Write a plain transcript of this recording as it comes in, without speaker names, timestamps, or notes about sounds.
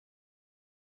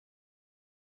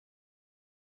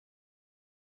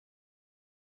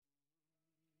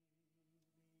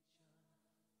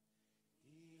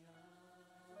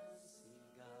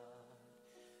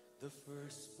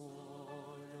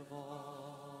firstborn of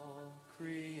all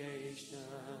creation.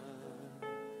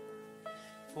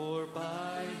 For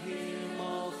by him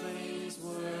all things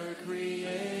were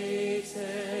created,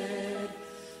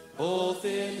 both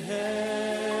in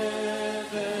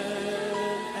heaven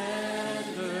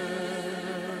and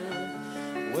earth,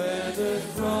 whether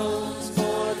thrones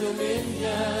or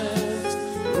dominions,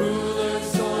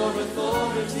 rulers or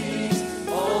authorities,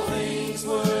 all things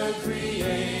were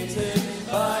created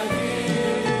by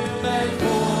him and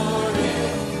for him.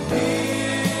 He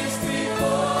is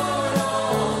before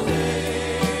all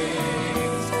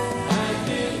things, and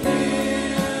in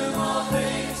him all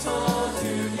things hold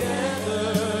together.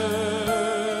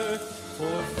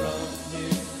 For from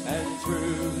him and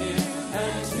through him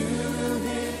and to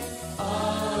him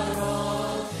are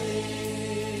all things.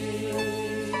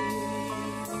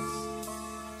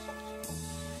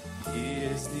 He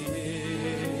is the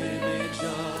image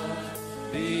of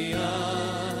the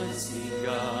unseen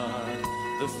God,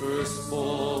 the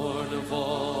firstborn of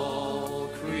all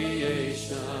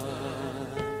creation.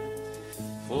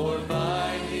 For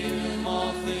by him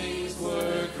all things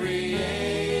were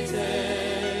created,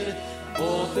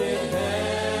 both in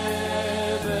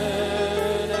heaven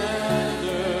and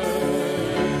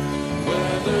earth,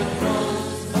 whether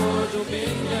thrones or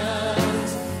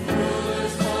dominions,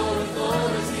 rulers or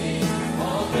authorities,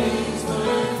 all things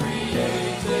were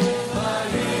created by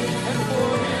him and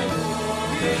for him.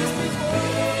 He is before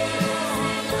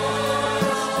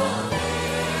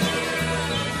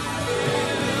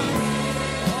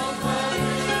all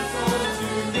creatures all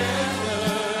together.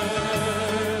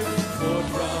 For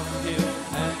from him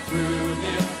and through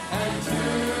him and to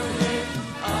him,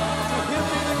 to him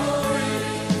be the glory,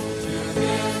 to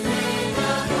him be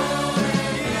the glory.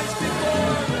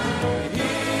 He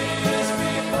is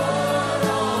before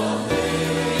all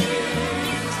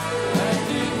things, and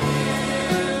in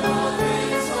him all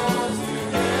things hold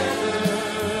together.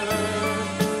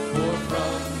 For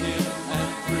from him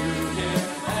and through him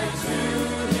and to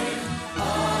him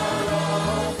are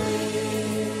all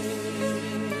things.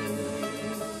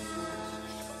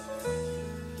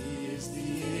 He is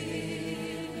the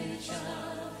image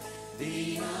of the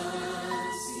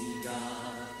unseen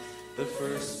God, the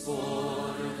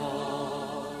firstborn of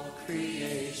all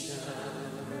creation.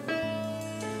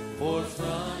 For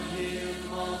from him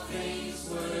all things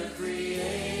were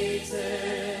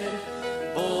created,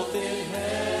 both in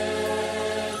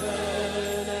heaven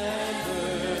and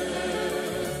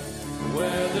earth,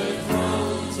 whether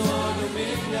thrones or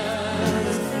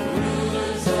dominions,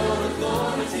 rulers or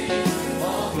authorities,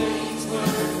 all things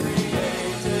were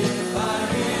created by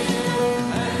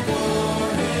him and for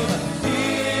him. He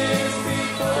is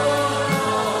before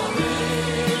all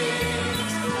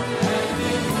things, and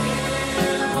in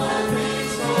him all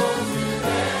things hold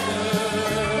together.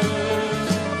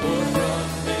 For from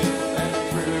him and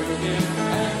through him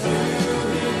and to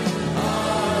him are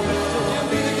all. To him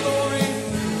be the glory.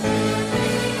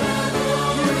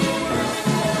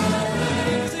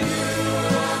 To you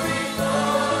are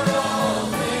before all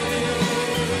things,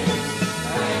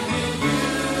 and in you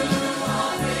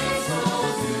all things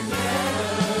hold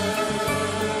together.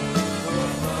 For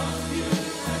from you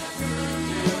and through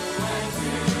you and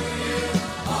to you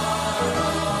are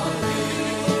all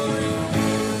things.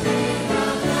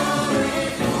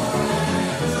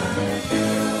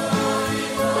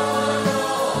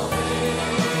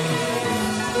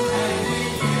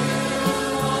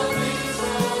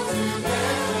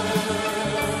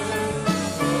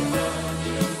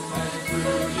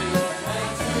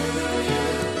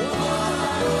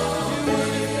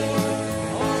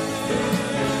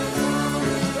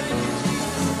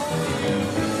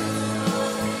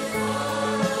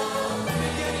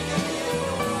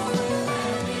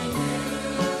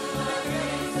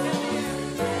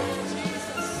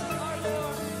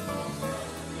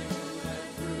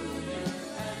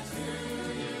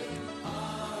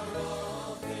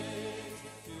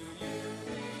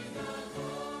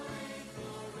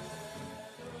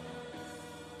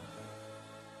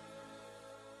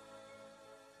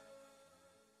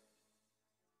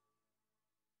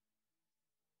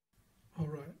 All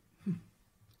right.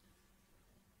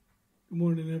 Good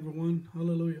morning, everyone.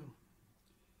 Hallelujah.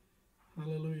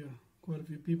 Hallelujah. Quite a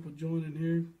few people joining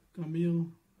here. Camille,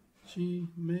 Chi,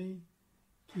 May,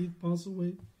 Keith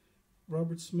Postlethwaite,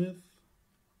 Robert Smith,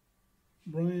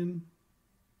 Brian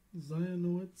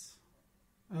Zionowitz,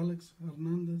 Alex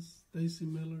Hernandez, Stacy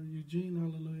Miller, Eugene,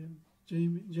 hallelujah,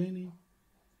 Janie,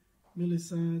 Millie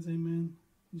Sides, amen,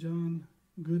 John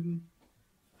Gooden,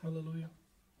 hallelujah,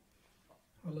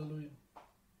 hallelujah.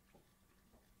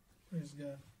 Praise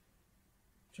God.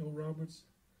 Joe Roberts,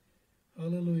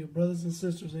 Hallelujah. Brothers and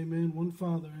sisters, amen. One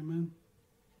Father, amen.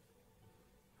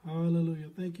 Hallelujah.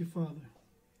 Thank you, Father.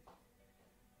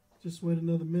 Just wait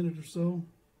another minute or so.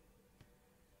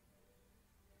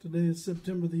 Today is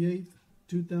September the 8th,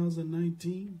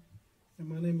 2019. And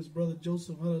my name is Brother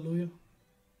Joseph. Hallelujah.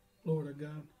 Glory to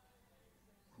God.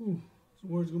 Whew. This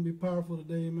word's going to be powerful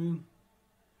today, amen.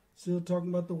 Still talking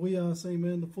about the weos,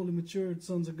 amen. The fully matured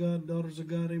sons of God, daughters of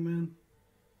God, amen.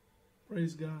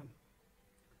 Praise God.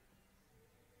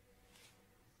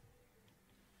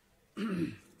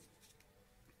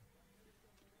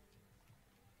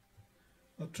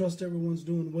 I trust everyone's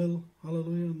doing well.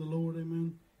 Hallelujah. In the Lord.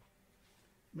 Amen.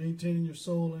 Maintaining your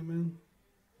soul. Amen.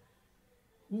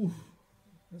 Ooh,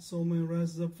 that soul man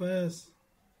rises up fast.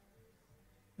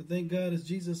 But thank God, as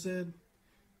Jesus said,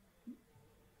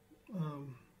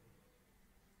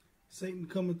 Satan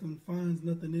cometh and finds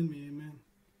nothing in me. Amen.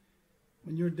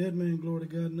 When you're a dead man, glory to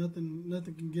God,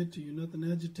 nothing can get to you.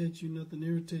 Nothing agitates you. Nothing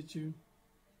irritates you.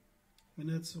 And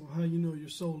that's how you know your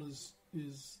soul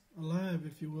is alive,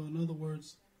 if you will. In other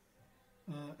words,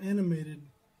 animated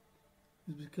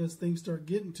is because things start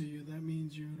getting to you. That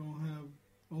means you don't have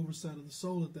oversight of the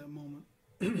soul at that moment.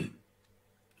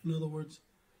 In other words,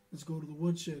 let's go to the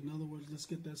woodshed. In other words, let's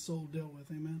get that soul dealt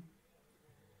with. Amen.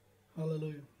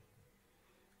 Hallelujah.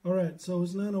 All right, so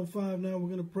it's 9:05 now. We're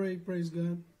going to pray. Praise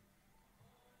God.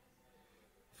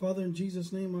 Father, in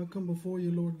Jesus' name, I come before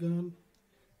you, Lord God.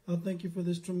 I thank you for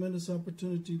this tremendous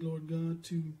opportunity, Lord God,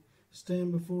 to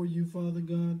stand before you, Father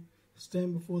God.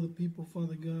 Stand before the people,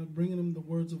 Father God, bringing them the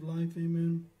words of life.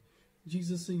 Amen.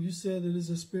 Jesus, you said it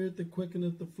is a spirit that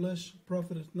quickeneth the flesh,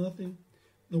 profiteth nothing.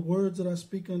 The words that I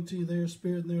speak unto you, they are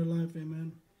spirit and they are life.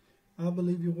 Amen. I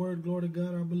believe your word, glory to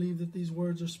God. I believe that these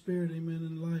words are spirit, amen,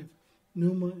 and life.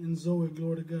 Pneuma and Zoe,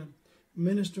 glory to God.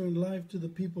 Ministering life to the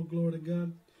people, glory to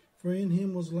God. For in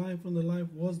him was life, and the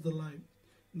life was the light.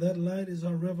 That light is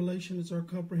our revelation, it's our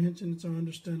comprehension, it's our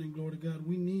understanding, glory to God.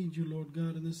 We need you, Lord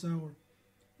God, in this hour.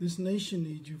 This nation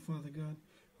needs you, Father God.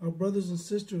 Our brothers and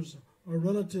sisters, our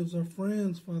relatives, our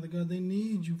friends, Father God, they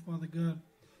need you, Father God.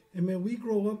 And may we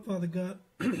grow up, Father God,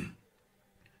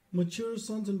 mature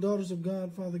sons and daughters of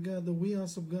God, Father God, the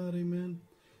weos of God, amen.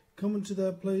 Coming to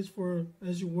that place for,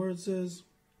 as your word says,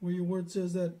 where your word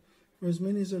says that for as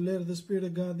many as are led of the Spirit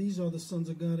of God, these are the sons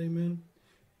of God, amen.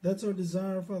 That's our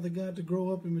desire, Father God, to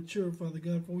grow up and mature, Father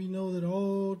God, for we know that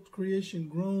all creation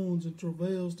groans and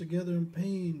travails together in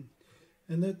pain,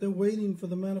 and that they're waiting for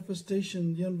the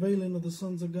manifestation, the unveiling of the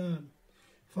sons of God.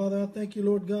 Father, I thank you,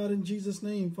 Lord God, in Jesus'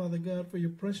 name, Father God, for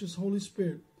your precious Holy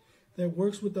Spirit that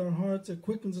works with our hearts, that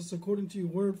quickens us according to your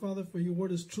word, Father, for your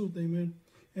word is truth, amen.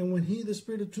 And when he, the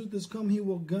Spirit of truth, has come, he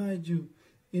will guide you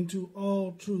into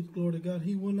all truth, glory to God.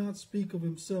 He will not speak of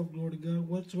himself, glory to God.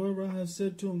 Whatsoever I have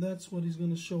said to him, that's what he's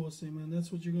going to show us, amen.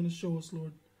 That's what you're going to show us,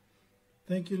 Lord.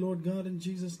 Thank you, Lord God, in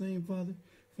Jesus' name, Father,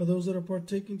 for those that are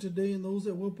partaking today and those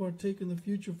that will partake in the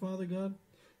future, Father God.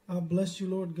 I bless you,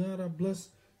 Lord God. I bless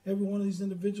every one of these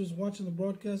individuals watching the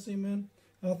broadcast, amen.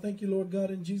 I thank you, Lord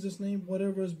God, in Jesus' name.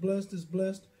 Whatever is blessed,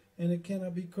 and it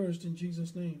cannot be cursed in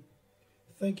Jesus' name.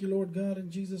 Thank you, Lord God,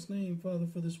 in Jesus' name, Father,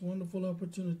 for this wonderful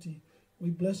opportunity.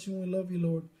 We bless you and we love you,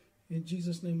 Lord. In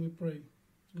Jesus' name we pray.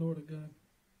 Glory to God.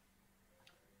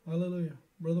 Hallelujah.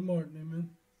 Brother Martin,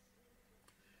 amen.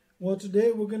 Well,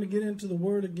 today we're going to get into the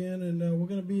Word again, and we're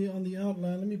going to be on the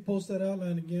outline. Let me post that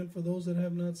outline again for those that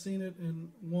have not seen it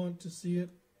and want to see it.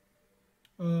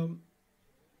 All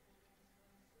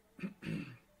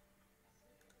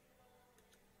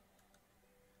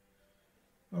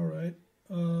right.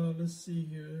 Let's see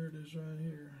here. There it is right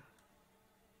here.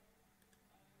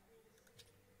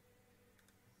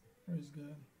 Praise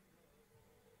God.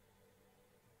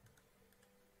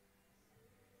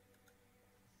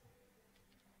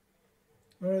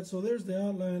 All right, so there's the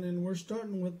outline, and we're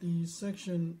starting with the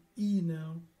section E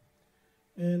now.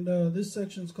 And this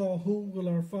section is called, Who Will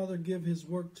Our Father Give His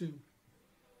Work To?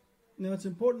 Now, it's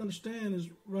important to understand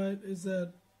is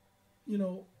that, you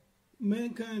know,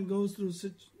 mankind goes through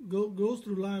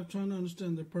life trying to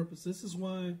understand their purpose. This is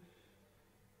why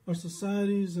our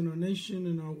societies and our nation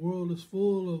and our world is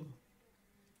full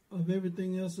of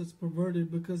everything else that's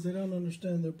perverted, because they don't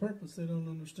understand their purpose. They don't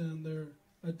understand their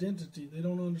identity. They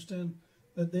don't understand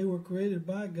that they were created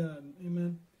by God,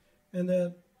 amen, and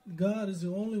that God is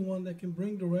the only one that can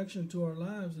bring direction to our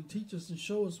lives and teach us and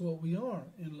show us what we are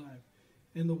in life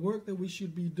and the work that we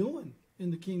should be doing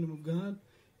in the kingdom of God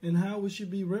and how we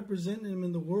should be representing Him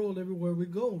in the world everywhere we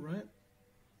go, right?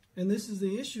 And this is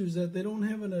the issue, is that they don't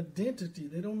have an identity.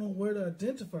 They don't know where to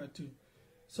identify to.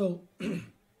 So,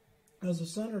 as a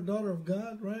son or daughter of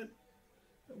God, right,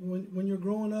 when you're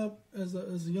growing up as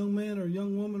a young man or a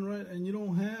young woman, right, and you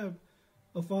don't have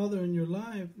a father in your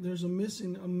life, there's a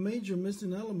major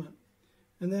missing element.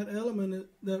 And that element,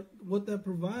 what that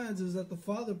provides is that the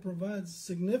Father provides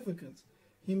significance.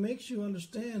 He makes you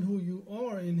understand who you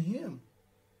are in Him,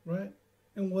 right?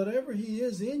 And whatever He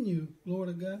is in you,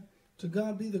 glory to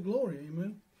God be the glory,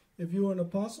 amen. If you're an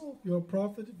apostle, if you're a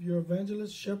prophet, if you're an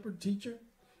evangelist, shepherd, teacher,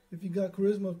 if you got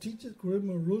charisma of teachers,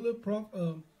 charisma of ruler,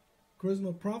 charisma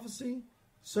of prophecy,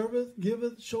 serveth,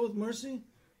 giveth, showeth mercy,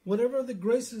 whatever the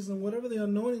graces and whatever the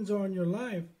anointings are in your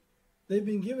life, they've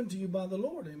been given to you by the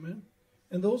Lord, amen.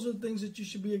 And those are the things that you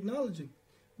should be acknowledging.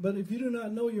 But if you do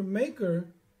not know your Maker,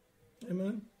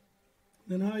 amen,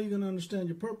 then how are you going to understand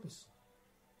your purpose,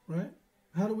 right?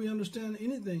 How do we understand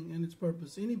anything and its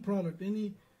purpose? Any product,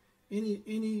 anything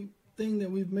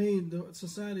that we've made, the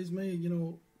society's made, you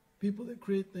know, people that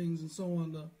create things and so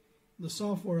on, the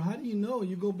software. How do you know?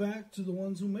 You go back to the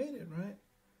ones who made it, right?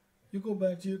 You go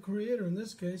back to your Creator. In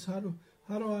this case, how do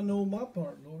I know my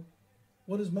part, Lord?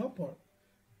 What is my part?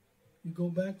 You go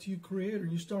back to your Creator.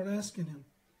 You start asking Him,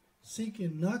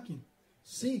 seeking, knocking.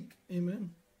 Seek, amen.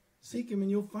 Seek Him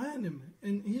and you'll find Him.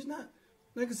 And He's not,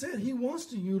 like I said, He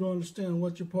wants you to understand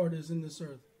what your part is in this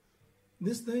earth.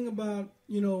 This thing about,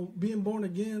 you know, being born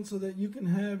again so that you can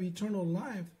have eternal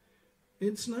life,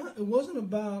 it wasn't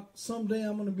about someday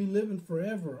I'm going to be living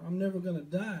forever. I'm never going to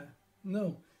die.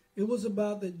 No. It was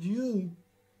about that you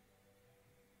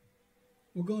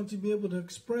were going to be able to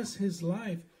express His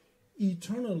life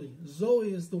eternally.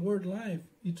 Zoe is the word life.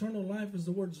 Eternal life is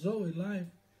the word Zoe, life.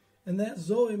 And that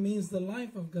Zoe means the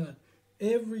life of God.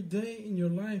 Every day in your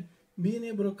life, being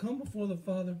able to come before the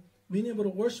Father, being able to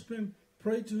worship Him,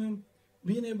 pray to Him,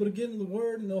 being able to get in the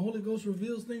Word and the Holy Ghost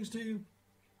reveals things to you.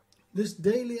 This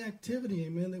daily activity,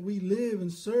 amen, that we live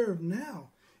and serve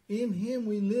now. In Him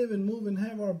we live and move and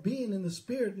have our being in the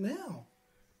Spirit now.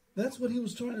 That's what He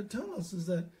was trying to tell us, is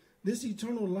that this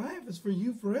eternal life is for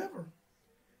you forever.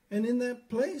 And in that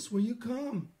place where you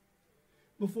come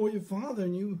before your Father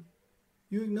and you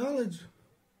acknowledge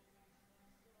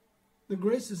the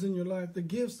graces in your life, the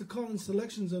gifts, the callings,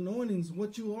 selections, anointings,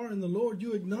 what you are in the Lord,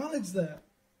 you acknowledge that.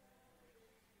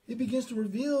 He begins to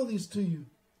reveal these to you.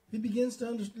 He begins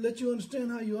to let you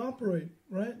understand how you operate,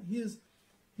 right? He is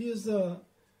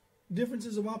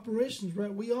differences of operations,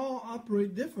 right? We all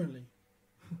operate differently.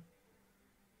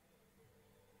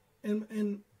 And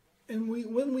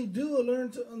when we do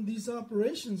learn these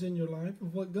operations in your life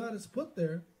of what God has put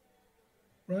there,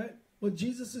 right? What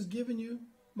Jesus has given you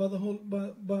by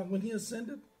when He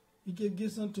ascended, He gave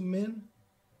gifts unto men.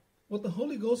 What the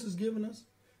Holy Ghost has given us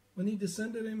when He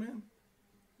descended, amen.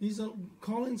 These are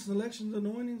callings, selections,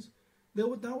 anointings. They're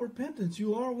without repentance.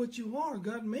 You are what you are.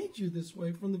 God made you this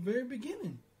way from the very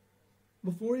beginning.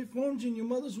 Before He formed you in your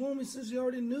mother's womb, He says He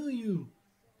already knew you.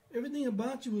 Everything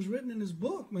about you was written in His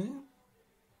book, man.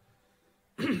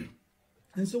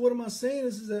 And so what am I saying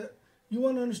is that you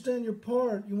want to understand your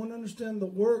part. You want to understand the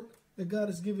work that God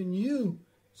has given you,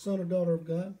 son or daughter of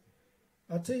God.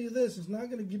 I'll tell you this, it's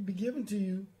not going to be given to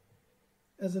you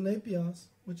as an apios,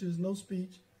 which is no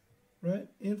speech, right?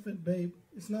 Infant, babe.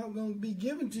 It's not going to be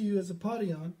given to you as a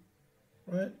padion,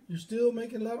 right? You're still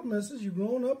making a lot of messes. You're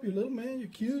growing up. You're a little man. You're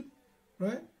cute,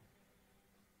 right?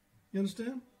 You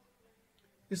understand?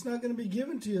 It's not going to be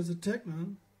given to you as a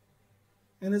teknon.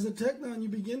 And as a teknon, you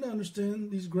begin to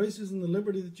understand these graces and the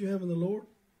liberty that you have in the Lord.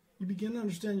 You begin to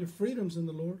understand your freedoms in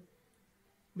the Lord.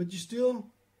 But you still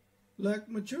lack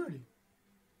maturity.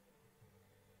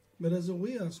 But as a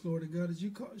weos, glory to God, as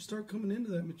you start coming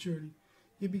into that maturity,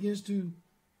 He begins to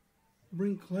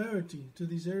bring clarity to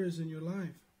these areas in your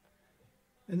life.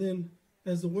 And then,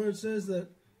 as the Word says that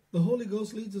the Holy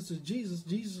Ghost leads us to Jesus,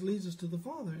 Jesus leads us to the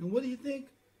Father. And what do you think?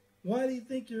 Why do you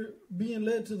think you're being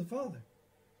led to the Father?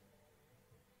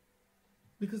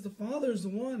 Because the Father is the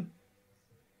one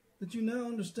that you now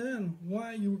understand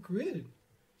why you were created.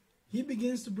 He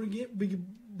begins to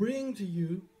bring to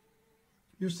you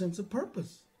your sense of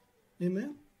purpose.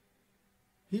 Amen?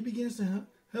 He begins to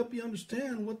help you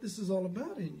understand what this is all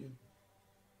about in you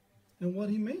and what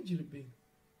He made you to be.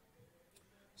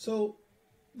 So,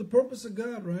 the purpose of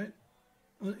God, right,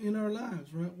 in our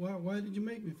lives, right? Why did you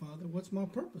make me, Father? What's my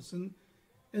purpose? And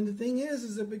the thing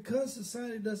is that because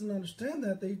society doesn't understand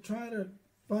that, they try to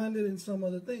find it in some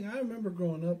other thing. I remember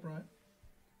growing up, right?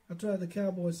 I tried the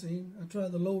cowboy scene. I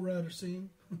tried the lowrider scene.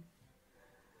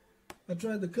 I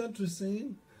tried the country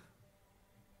scene.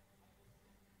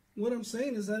 What I'm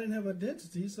saying is I didn't have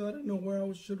identity, so I didn't know where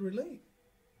I should relate.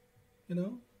 You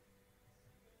know?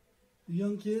 The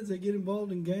young kids, they get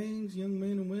involved in gangs, young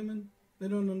men and women, they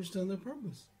don't understand their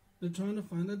purpose. They're trying to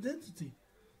find identity.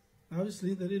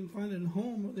 Obviously, they didn't find it at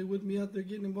home, or they wouldn't be out there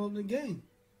getting involved in a gang,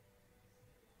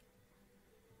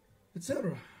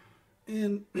 etc.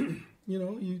 And,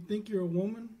 you think you're a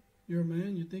woman, you're a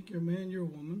man. You think you're a man, you're a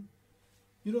woman.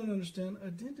 You don't understand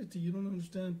identity. You don't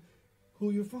understand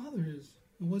who your Father is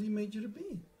and what He made you to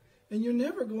be. And you're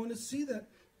never going to see that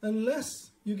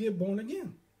unless you get born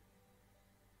again.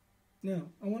 Now,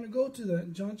 I want to go to that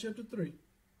in John chapter 3.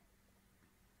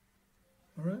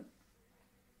 All right?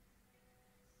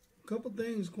 A couple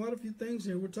things, quite a few things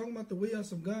here. We're talking about the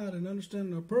weos of God and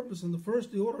understanding our purpose. And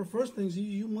the order of first things,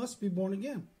 you must be born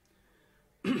again.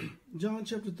 John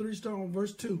chapter 3, starting with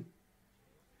verse 2.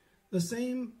 The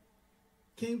same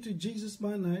came to Jesus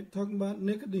by night, talking about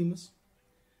Nicodemus,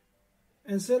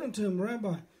 and said unto him,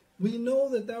 Rabbi, we know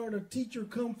that thou art a teacher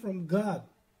come from God.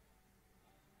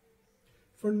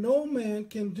 For no man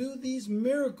can do these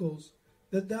miracles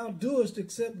that thou doest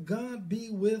except God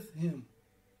be with him.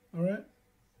 All right?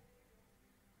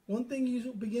 One thing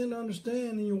you begin to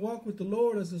understand in your walk with the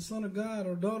Lord as a son of God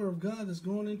or daughter of God that's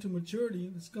growing into maturity,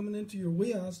 that's coming into your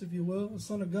weos, if you will, a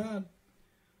son of God.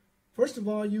 First of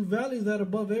all, you value that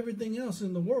above everything else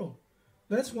in the world.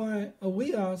 That's why a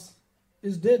weos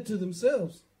is dead to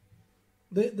themselves.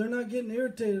 They're not getting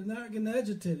irritated, not getting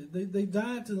agitated. They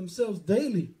die to themselves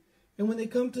daily. And when they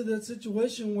come to that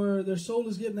situation where their soul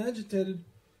is getting agitated,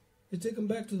 they take them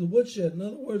back to the woodshed. In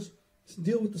other words,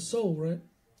 deal with the soul, right?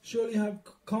 Surely I have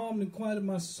calmed and quieted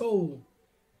my soul.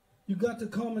 You got to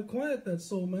calm and quiet that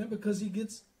soul, man, because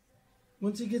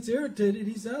once he gets irritated,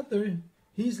 he's out there,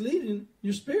 he's leading.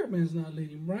 Your spirit man's not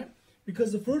leading, right?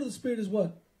 Because the fruit of the Spirit is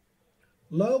what?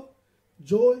 Love,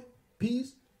 joy,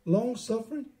 peace,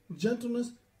 long-suffering,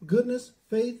 gentleness, goodness,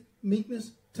 faith,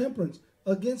 meekness, temperance.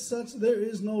 Against such there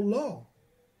is no law.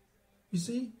 You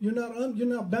see, you're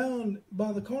not bound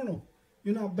by the carnal.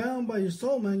 You're not bound by your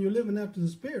soul, man. You're living after the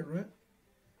Spirit, right?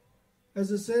 As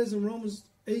it says in Romans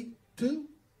 8:2,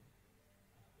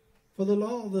 for the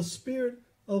law of the Spirit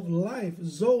of life,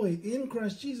 Zoe, in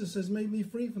Christ Jesus, has made me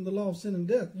free from the law of sin and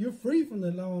death. You're free from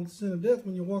the law of sin and death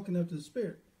when you're walking after the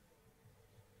Spirit.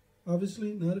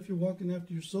 Obviously, not if you're walking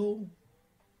after your soul,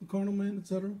 the carnal man,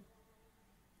 etc.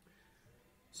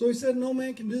 So he said no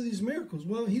man can do these miracles.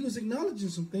 Well, he was acknowledging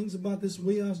some things about this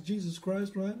weos, Jesus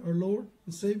Christ, right? Our Lord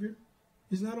and Savior.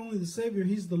 He's not only the Savior,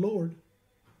 He's the Lord.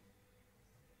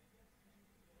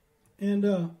 And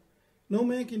no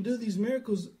man can do these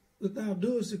miracles that thou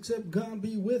doest except God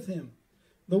be with him.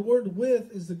 The word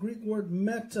with is the Greek word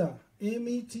meta,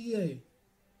 M-E-T-A.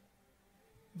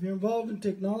 If you're involved in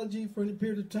technology for any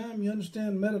period of time, you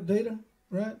understand metadata,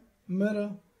 right?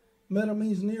 Meta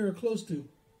means near or close to,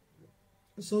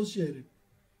 associated.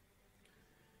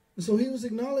 And so he was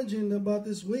acknowledging about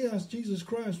this weos, Jesus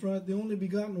Christ, right? The only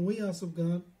begotten weos of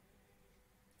God.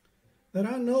 That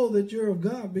I know that you're of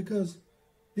God because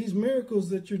these miracles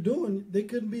that you're doing, they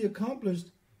couldn't be accomplished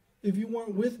if you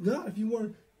weren't with God, if you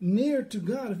weren't near to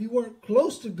God, if you weren't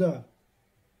close to God,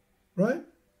 right?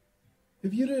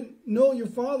 If you didn't know your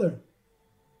Father,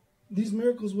 these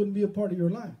miracles wouldn't be a part of your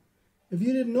life. If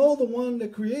you didn't know the one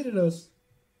that created us,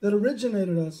 that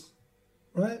originated us,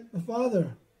 right? The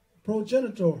Father,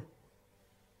 progenitor.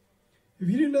 If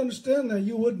you didn't understand that,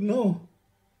 you wouldn't know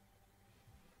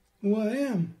who I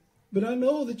am. But I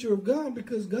know that you're of God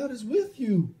because God is with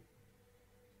you.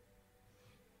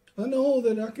 I know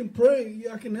that I can pray.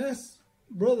 I can ask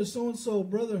brother so-and-so,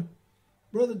 brother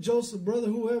Joseph, brother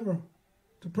whoever,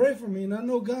 to pray for me. And I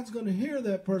know God's going to hear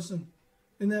that person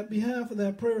in that behalf of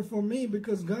that prayer for me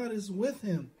because God is with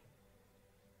him.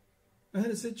 I had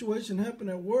a situation happen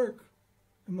at work,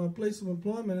 in my place of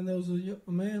employment, and there was a young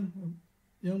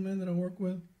man that I work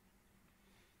with.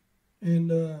 And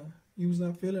he was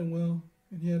not feeling well.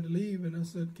 And he had to leave, and I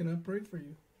said, can I pray for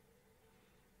you?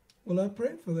 Well, I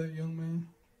prayed for that young man.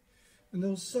 And there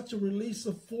was such a release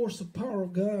of force, of power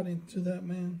of God into that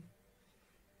man.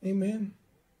 Amen.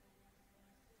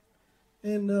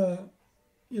 And,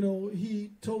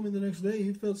 he told me the next day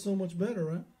he felt so much better,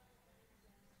 right?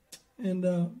 And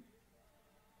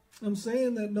I'm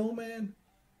saying that no man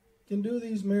can do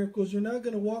these miracles. You're not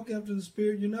going to walk after the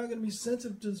Spirit. You're not going to be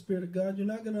sensitive to the Spirit of God. You're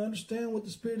not going to understand what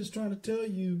the Spirit is trying to tell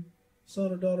you,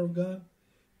 son or daughter of God,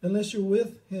 unless you're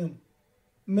with him.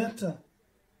 Meta,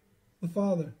 the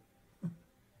Father.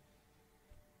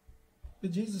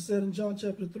 But Jesus said in John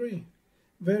chapter 3,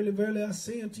 verily, verily, I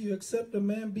say unto you, except a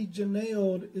man be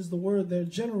geneod, is the word there,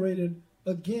 generated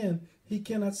again, he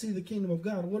cannot see the kingdom of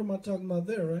God. What am I talking about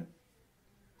there, right?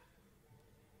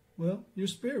 Well, your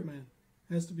spirit man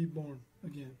has to be born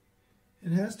again.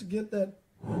 It has to get that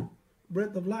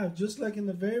breath of life, just like in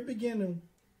the very beginning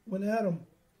when Adam,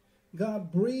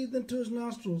 God breathed into his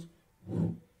nostrils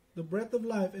the breath of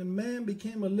life, and man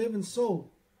became a living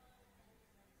soul.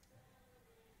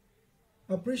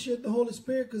 I appreciate the Holy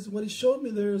Spirit because what he showed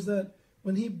me there is that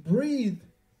when he breathed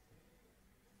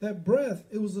that breath,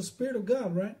 it was the Spirit of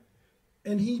God, right?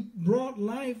 And he brought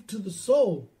life to the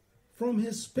soul from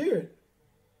his spirit,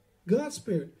 God's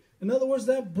spirit. In other words,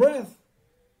 that breath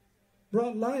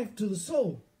brought life to the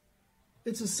soul.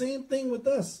 It's the same thing with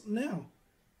us now,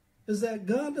 is that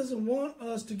God doesn't want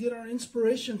us to get our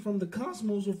inspiration from the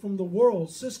cosmos or from the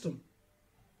world system.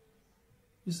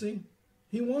 You see,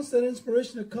 he wants that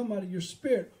inspiration to come out of your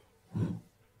spirit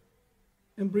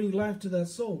and bring life to that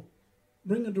soul.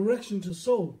 Bring a direction to the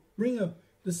soul. Bring a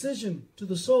decision to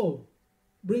the soul.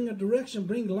 Bring a direction,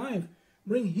 bring life,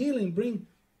 bring healing, bring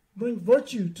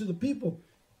virtue to the people.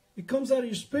 It comes out of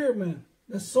your spirit, man.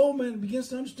 That soul, man, begins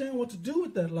to understand what to do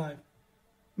with that life.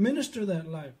 Minister that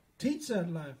life. Teach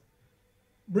that life.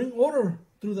 Bring order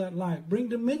through that life. Bring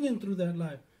dominion through that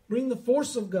life. Bring the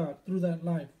force of God through that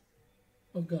life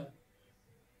of God.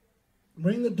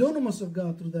 Bring the dunamis of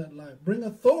God through that life. Bring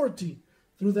authority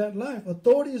through that life.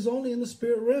 Authority is only in the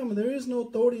spirit realm, and there is no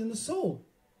authority in the soul.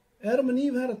 Adam and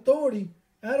Eve had authority.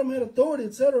 Adam had authority,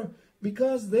 etc.,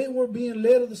 because they were being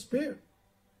led of the Spirit.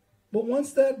 But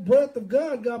once that breath of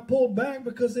God got pulled back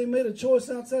because they made a choice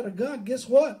outside of God, guess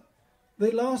what?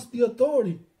 They lost the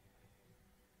authority.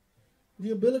 The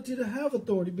ability to have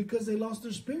authority because they lost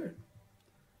their spirit.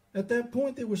 At that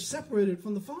point, they were separated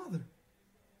from the Father.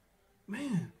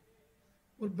 Man,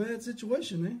 what a bad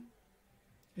situation,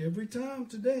 eh? Every time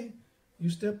today you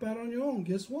step out on your own,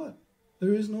 guess what?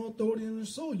 There is no authority in your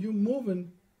soul. You're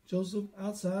moving, Joseph,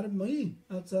 outside of me,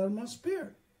 outside of my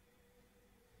spirit.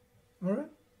 All right?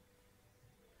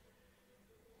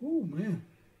 Oh, man.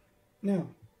 Now,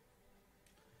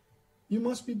 you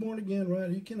must be born again, right?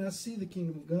 You cannot see the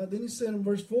kingdom of God. Then he said in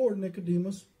verse 4,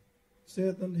 Nicodemus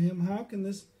saith unto him, How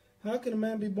can a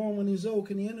man be born when he's old?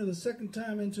 Can he enter the second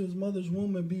time into his mother's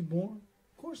womb and be born?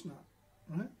 Of course not,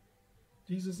 right?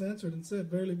 Jesus answered and said,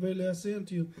 Verily, verily, I say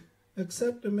unto you,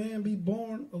 except a man be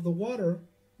born of the water,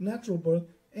 natural birth,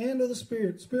 and of the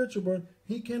Spirit, spiritual birth,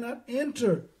 he cannot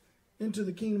enter into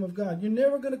the kingdom of God. You're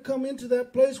never going to come into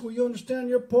that place where you understand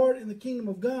your part in the kingdom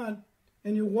of God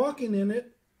and you're walking in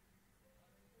it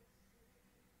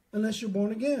unless you're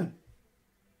born again.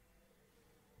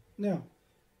 Now,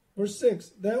 verse 6,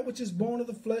 that which is born of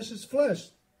the flesh is flesh.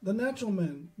 The natural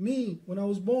man, me, when I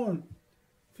was born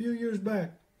a few years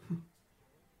back.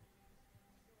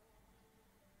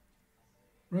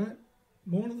 Right?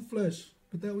 Born of the flesh,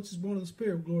 but that which is born of the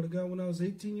Spirit, glory to God. When I was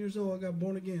 18 years old, I got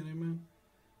born again, amen.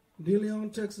 De Leon,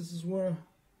 Texas is where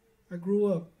I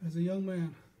grew up as a young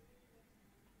man.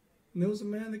 And there was a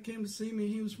man that came to see me.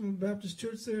 He was from a Baptist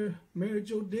church there, Mary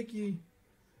Jo Dickey.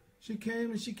 She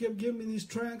came and she kept giving me these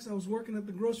tracts. I was working at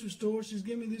the grocery store. She's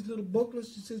giving me these little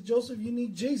booklets. She says, Joseph, you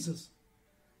need Jesus.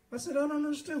 I said, I don't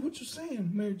understand what you're saying,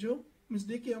 Mary Jo. Miss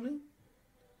Dickey, I'm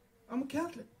a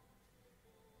Catholic.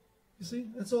 You see,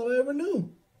 that's all I ever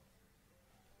knew.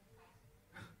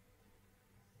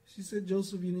 She said,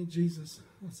 Joseph, you need Jesus.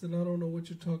 I said, I don't know what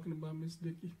you're talking about, Miss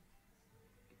Dickey.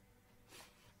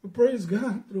 But praise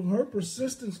God, through her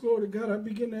persistence, glory to God, I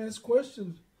began to ask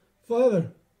questions.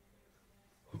 Father,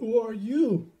 who are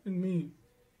you in me?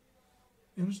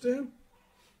 You understand?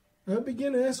 I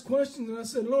began to ask questions and I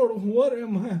said, Lord, what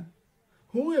am I?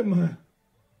 Who am I?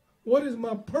 What is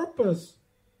my purpose?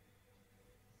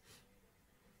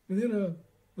 And then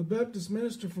a Baptist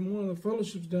minister from one of the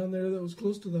fellowships down there that was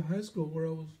close to the high school where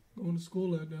I was going to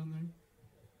school at down there,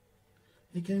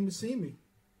 he came to see me.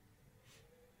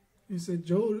 He said,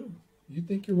 Joe, you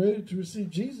think you're ready to receive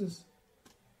Jesus?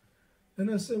 And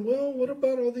I said, well, what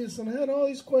about all this? And I had all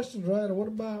these questions, right? What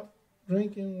about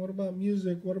drinking? What about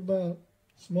music? What about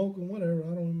smoking? Whatever.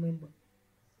 I don't remember.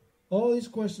 All these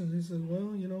questions. He said,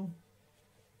 well, you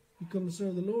come to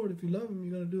serve the Lord. If you love him,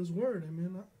 you're going to do his word.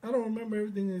 Amen. I don't remember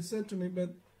everything they said to me,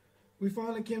 but we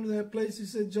finally came to that place. He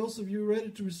said, Joseph, you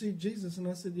ready to receive Jesus? And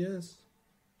I said, yes.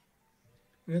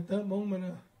 And at that moment,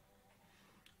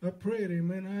 I prayed,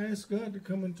 amen. I asked God to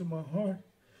come into my heart.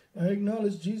 I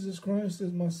acknowledged Jesus Christ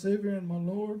as my Savior and my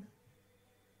Lord.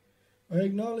 I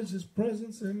acknowledged his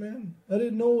presence, amen. I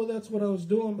didn't know that's what I was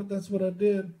doing, but that's what I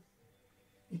did.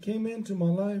 He came into my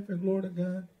life, and glory to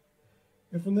God.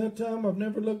 And from that time, I've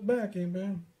never looked back,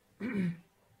 amen.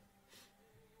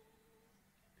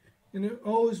 And it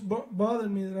always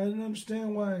bothered me that I didn't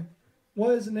understand why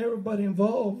isn't everybody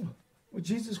involved with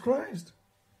Jesus Christ?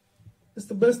 It's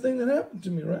the best thing that happened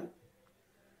to me, right?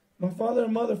 My father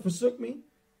and mother forsook me.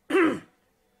 I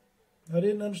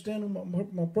didn't understand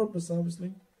my purpose,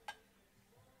 obviously.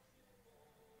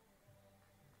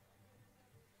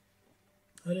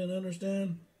 I didn't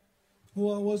understand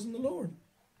who I was in the Lord.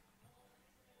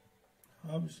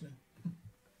 Obviously.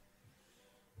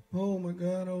 Oh my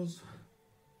God, I was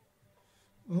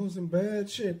in bad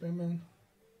shape, amen.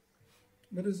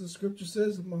 But as the scripture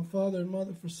says, if my father and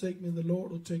mother forsake me, the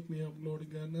Lord will take me up, glory to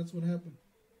God. And that's what happened.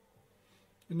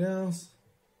 And now,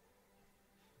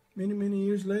 many, many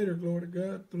years later, glory to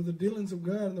God, through the dealings of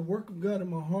God and the work of God in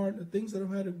my heart, the things that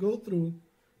I've had to go through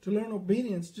to learn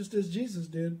obedience, just as Jesus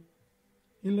did.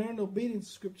 He learned obedience,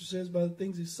 the scripture says, by the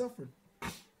things he suffered.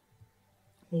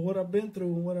 Well, what I've been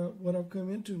through and what I've come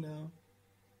into now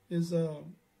is I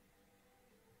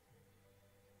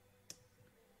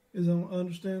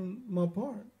understand my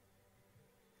part.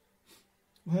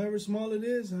 However small it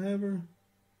is, however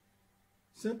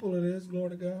simple it is, glory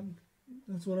to God,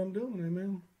 that's what I'm doing,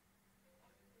 amen.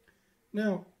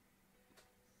 Now,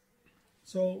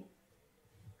 so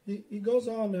he goes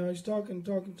on now, he's talking.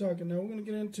 Now we're going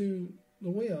to get into the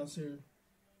weos here.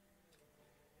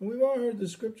 And we've all heard the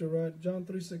scripture, right? John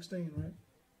 3:16, right?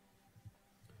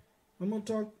 I'm going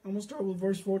to start with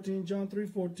verse 14, John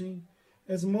 3:14.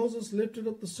 As Moses lifted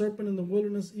up the serpent in the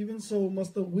wilderness, even so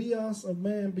must the weos of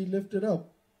man be lifted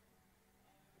up.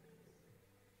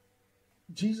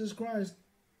 Jesus Christ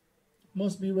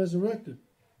must be resurrected.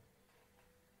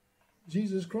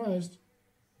 Jesus Christ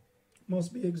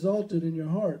must be exalted in your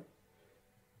heart.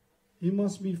 He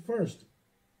must be first.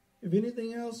 If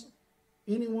anything else,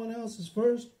 anyone else is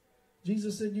first,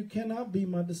 Jesus said, you cannot be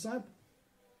my disciple.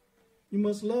 You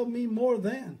must love me more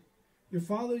than your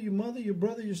father, your mother, your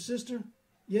brother, your sister,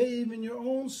 yea, even your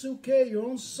own suke, your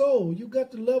own soul. You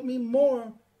got to love me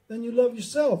more than you love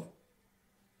yourself,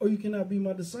 or you cannot be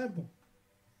my disciple.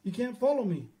 You can't follow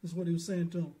me, is what he was saying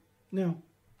to him. Now,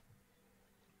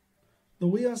 the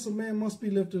weos of man must be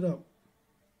lifted up.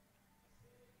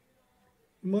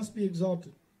 It must be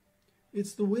exalted.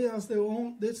 It's the weos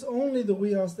it's only the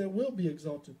weos that will be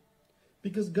exalted.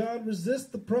 Because God resists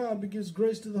the proud but gives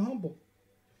grace to the humble.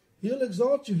 He'll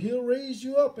exalt you. He'll raise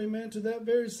you up, amen, to that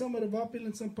very summit of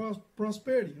opulence and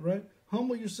prosperity, right?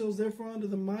 Humble yourselves, therefore, under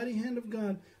the mighty hand of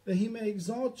God, that he may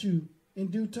exalt you in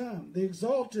due time. The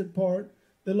exalted part,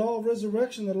 the law of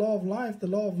resurrection, the law of life, the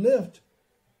law of lift.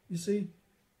 You see,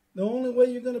 the only way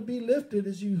you're going to be lifted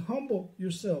is you humble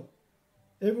yourself.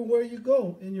 Everywhere you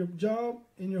go, in your job,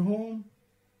 in your home,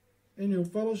 in your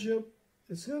fellowship,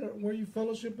 etc., where you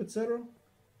fellowship, etc.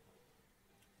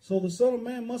 So the Son of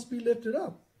Man must be lifted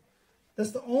up.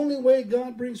 That's the only way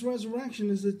God brings resurrection,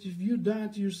 is that if you die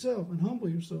to yourself and humble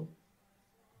yourself.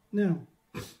 Now,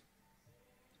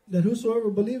 that whosoever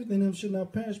believeth in him should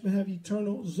not perish but have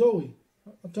eternal Zoe.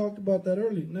 I talked about that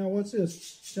earlier. Now what's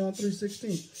this? John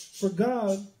 3:16. For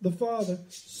God the Father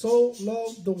so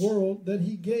loved the world that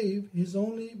he gave his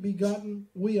only begotten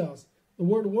weos. The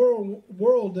word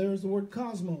world there is the word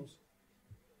cosmos.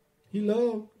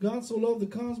 God so loved the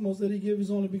cosmos that he gave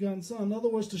his only begotten son. In other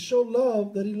words, to show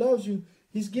love that he loves you,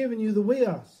 he's given you the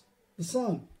weos, the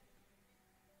son.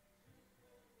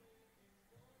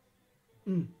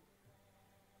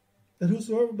 That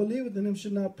whosoever believeth in him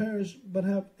should not perish, but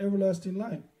have everlasting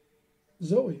life.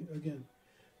 Zoe again.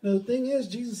 Now the thing is,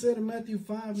 Jesus said in Matthew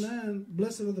 5:9,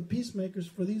 blessed are the peacemakers,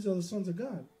 for these are the sons of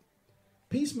God.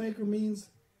 Peacemaker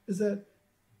is that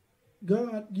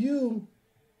God, you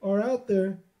are out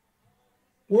there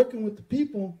working with the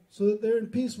people so that they're in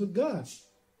peace with God,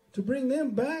 to bring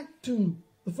them back to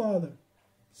the Father,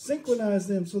 synchronize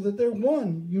them so that they're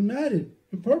one, united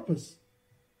in purpose,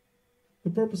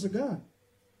 the purpose of God.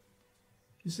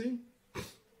 You see?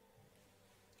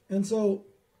 And so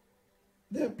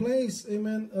that place,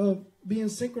 amen, of being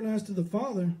synchronized to the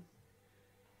Father,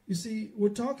 you see, we're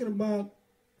talking about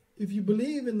if you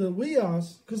believe in the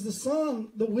weos, because the Son,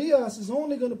 the weos is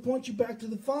only going to point you back to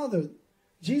the Father.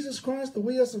 Jesus Christ, the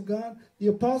weos of God, the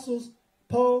apostles,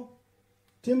 Paul,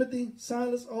 Timothy,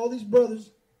 Silas, all these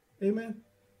brothers, amen,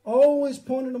 always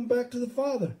pointed them back to the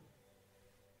Father.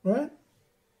 Right?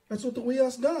 That's what the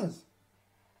weos does.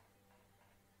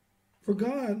 For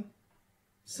God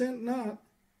sent not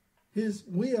his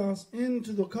weos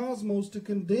into the cosmos to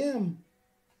condemn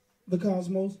the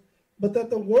cosmos, but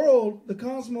that the world, the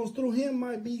cosmos, through him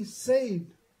might be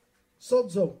saved.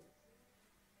 Sozo.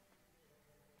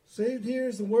 Saved here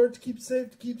is the word to keep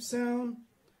safe, to keep sound,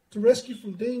 to rescue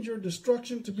from danger,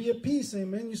 destruction, to be at peace.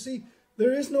 Amen. You see,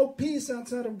 there is no peace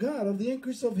outside of God. Of the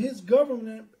increase of his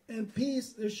government and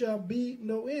peace, there shall be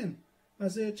no end.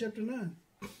 Isaiah chapter 9.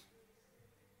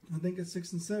 I think it's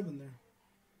 6 and 7 there.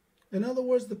 In other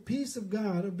words, the peace of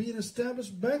God, of being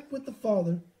established back with the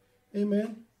Father,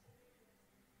 amen,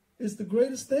 is the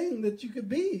greatest thing that you could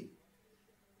be,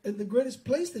 and the greatest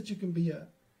place that you can be at.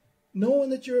 knowing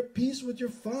that you're at peace with your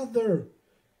Father.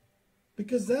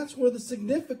 Because that's where the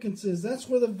significance is. That's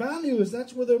where the value is.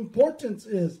 That's where the importance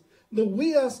is. The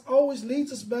weos always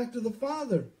leads us back to the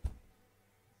Father.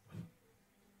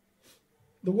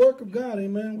 The work of God,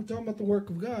 amen. We're talking about the work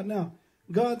of God. Now,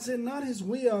 God sent not his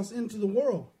weos into the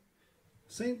world.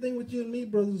 Same thing with you and me,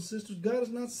 brothers and sisters. God is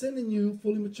not sending you,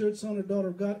 fully matured son or daughter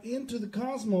of God, into the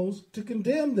cosmos to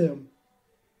condemn them,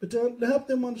 but to help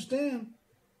them understand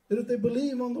that if they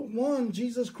believe on the one,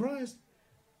 Jesus Christ,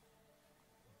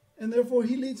 and therefore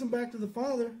he leads them back to the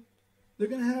Father, they're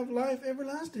going to have life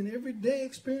everlasting, every day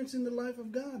experiencing the life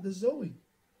of God, the Zoe.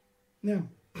 Now,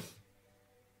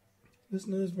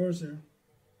 listen to this verse here.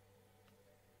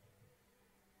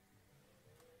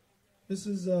 This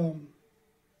is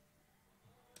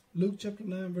Luke chapter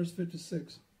 9, verse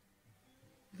 56.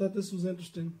 I thought this was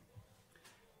interesting.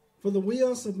 For the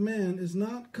weos of man is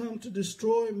not come to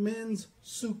destroy men's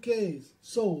psyches,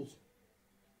 souls,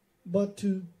 but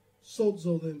to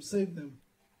sozo them, save them,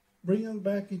 bring them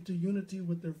back into unity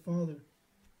with their Father,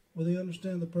 where they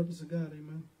understand the purpose of God,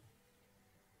 amen.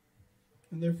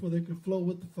 And therefore they can flow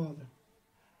with the Father.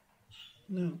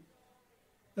 Now,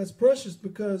 that's precious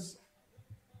because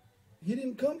he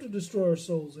didn't come to destroy our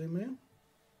souls, amen.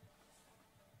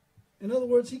 In other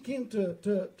words, he came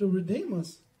to redeem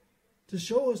us, to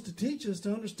show us, to teach us,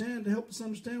 to understand, to help us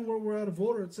understand where we're out of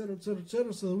order, etc., etc.,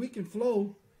 etc., so that we can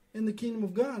flow in the kingdom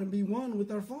of God and be one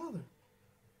with our Father.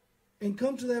 And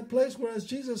come to that place where, as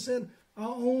Jesus said,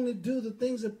 I'll only do the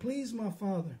things that please my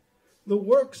Father. The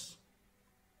works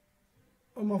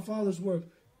are my Father's work.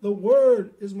 The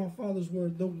word is my Father's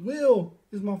word. The will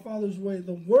is my Father's way.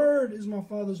 The word is my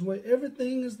Father's way.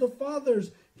 Everything is the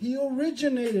Father's. He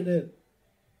originated it.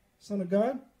 Son of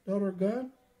God, daughter of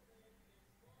God.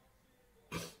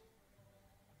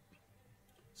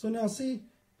 So now see,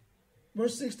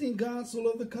 verse 16, God so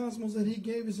loved the cosmos that he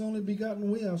gave his only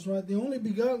begotten weos, right? The only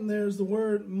begotten there is the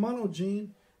word monogene,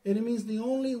 and it means the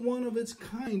only one of its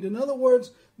kind. In other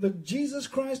words, the Jesus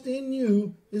Christ in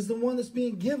you is the one that's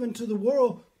being given to the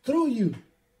world through you.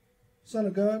 Son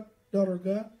of God, daughter of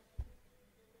God.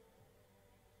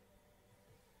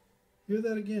 Hear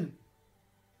that again.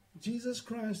 Jesus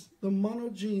Christ, the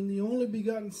monogene, the only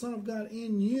begotten Son of God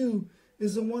in you,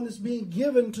 is the one that's being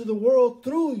given to the world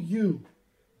through you,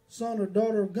 son or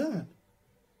daughter of God.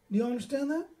 Do you understand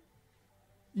that?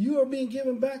 You are being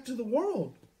given back to the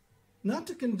world. Not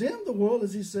to condemn the world,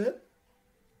 as he said,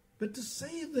 but to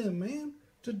save them, man.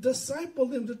 To disciple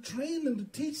them, to train them, to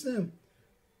teach them,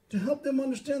 to help them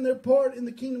understand their part in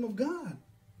the kingdom of God.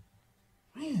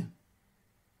 Man.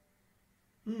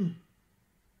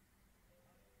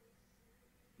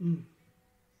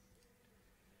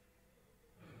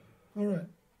 All right.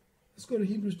 Let's go to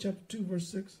Hebrews chapter 2,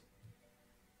 verse 6.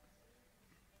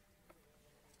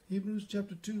 Hebrews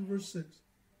chapter 2, verse 6.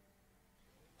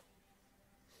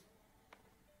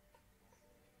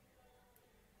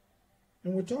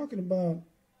 And we're talking about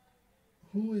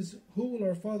who will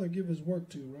our Father give his work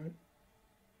to, right?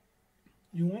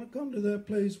 You want to come to that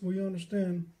place where you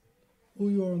understand who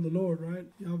you are in the Lord, right?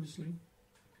 Obviously.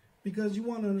 Because you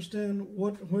want to understand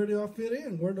where do I fit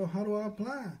in? How do I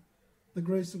apply the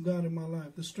grace of God in my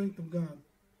life, the strength of God?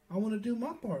 I want to do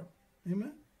my part.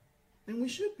 Amen? And we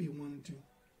should be wanting to.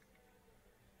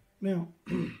 Now,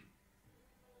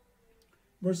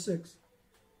 verse 6.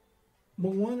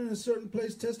 But one in a certain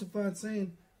place testified,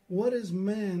 saying, what is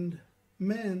man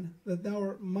that thou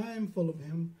art mindful of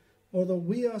him, or the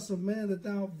weos of man that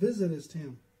thou visitest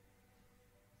him?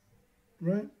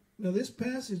 Right? Now, this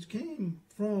passage came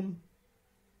from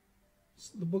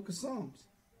the book of Psalms,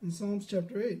 in Psalms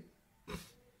chapter 8.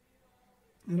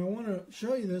 And I want to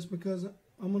show you this because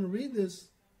I'm going to read this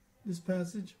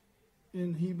passage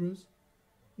in Hebrews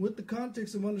with the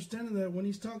context of understanding that when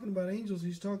he's talking about angels,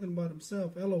 he's talking about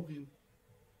himself, Elohim.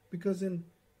 Because in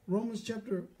Psalms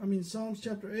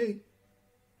chapter 8,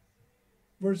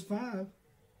 verse 5,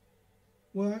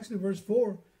 well, actually verse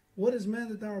 4, what is man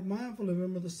that thou art mindful of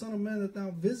him, or the son of man that thou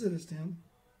visitest him?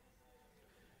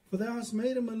 For thou hast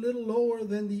made him a little lower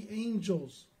than the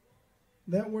angels.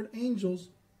 That word angels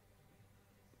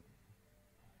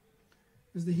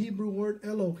is the Hebrew word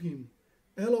Elohim.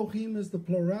 Elohim is the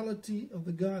plurality of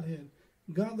the Godhead.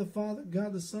 God the Father,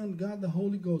 God the Son, God the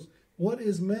Holy Ghost. What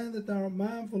is man that thou art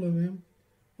mindful of him,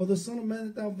 or the son of man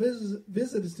that thou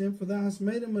visitest him? For thou hast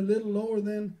made him a little lower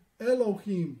than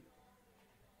Elohim.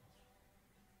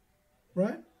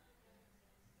 Right?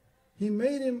 He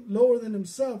made him lower than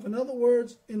himself. In other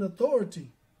words, in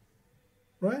authority.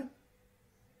 Right?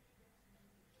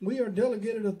 We are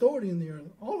delegated authority in the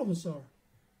earth. All of us are.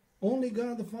 Only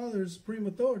God the Father is supreme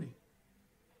authority.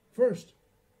 First.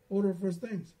 Order of first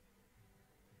things.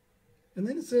 And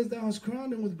then it says, thou hast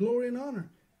crowned him with glory and honor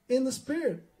in the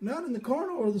spirit, not in the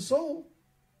carnal or the soul.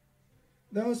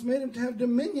 Thou hast made him to have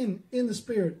dominion in the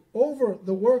spirit over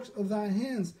the works of thy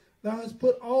hands. Thou hast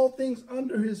put all things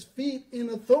under his feet in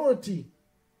authority,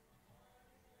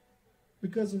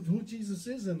 because of who Jesus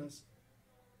is in us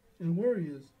and where he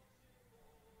is.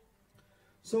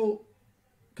 So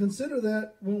consider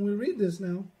that when we read this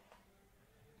now.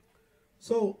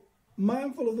 So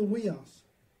mindful of the weos.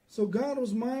 So God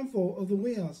was mindful of the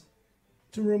weos,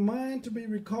 to remind, to be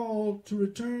recalled, to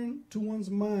return to one's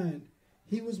mind.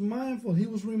 He was mindful. He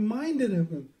was reminded of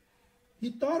him. He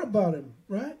thought about him,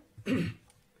 right?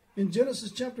 In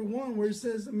Genesis chapter 1, where it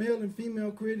says male and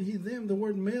female created he them, the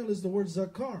word male is the word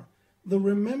zakar, the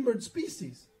remembered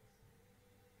species.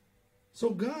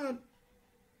 So God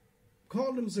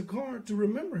called him zakar to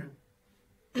remember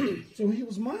him. So he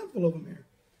was mindful of him here.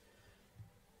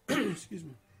 Excuse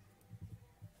me.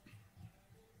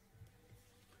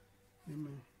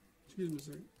 Amen. Excuse me a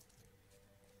second.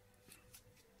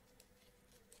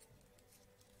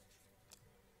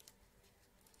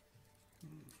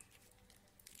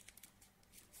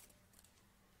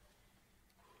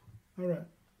 All right.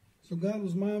 So God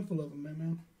was mindful of him,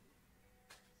 amen.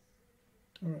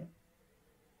 All right.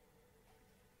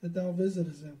 That thou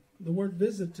visitest him. The word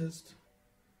visitest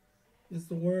is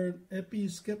the word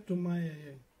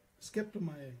episkeptomai.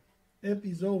 Skeptomai.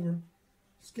 Epi's over.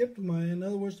 Skeptomai, in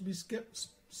other words, to be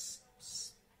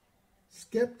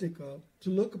skeptic of, to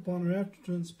look upon or after,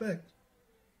 to inspect.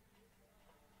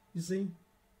 You see?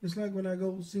 It's like when I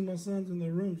go see my sons in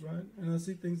their rooms, right? And I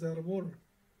see things out of order.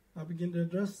 I begin to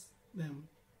address them.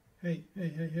 Hey,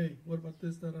 what about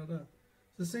this, da.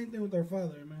 It's the same thing with our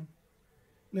Father, amen.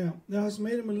 Now, thou hast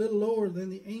made him a little lower than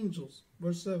the angels.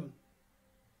 Verse 7.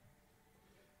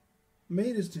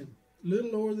 Madest him,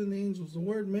 little lower than the angels. The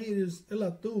word made is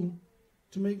elatu,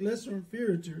 to make lesser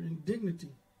inferior in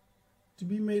dignity. To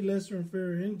be made lesser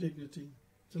inferior in dignity.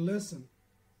 To lessen.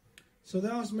 So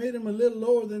thou hast made him a little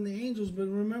lower than the angels, but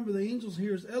remember the angels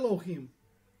here is Elohim,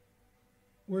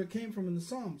 where it came from in the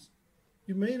Psalms.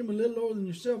 You made him a little lower than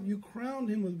yourself. You crowned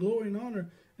him with glory and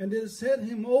honor, and did set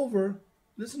him over,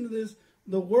 listen to this,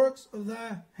 the works of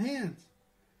thy hands.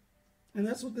 And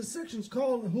that's what this section's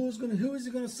called. Who is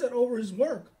he going to set over his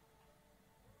work?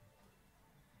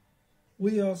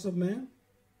 Weos of man.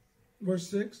 Verse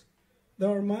 6.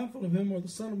 Thou art mindful of him, or the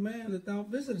Son of Man, that thou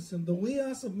visitest him. The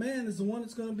weos of man is the one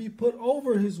that's going to be put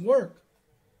over his work.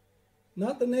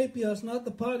 Not the napios, not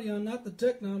the padion, not the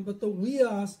teknon, but the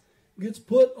weos gets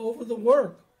put over the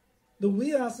work. The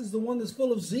weos is the one that's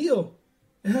full of zeal.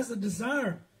 It has a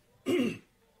desire and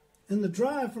the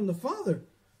drive from the Father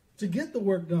to get the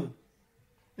work done.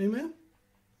 Amen?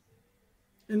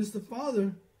 And it's the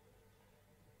Father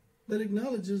that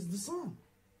acknowledges the Son.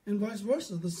 And vice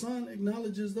versa. The Son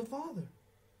acknowledges the Father.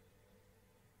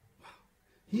 Wow.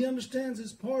 He understands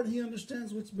his part. He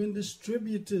understands what's been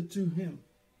distributed to him.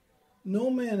 No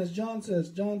man, as John says,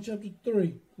 John chapter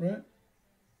 3, right?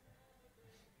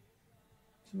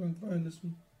 See if I can find this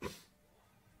one.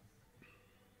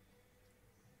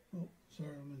 Oh, sorry,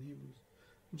 I'm in Hebrews.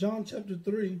 John chapter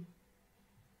 3.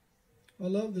 I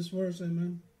love this verse,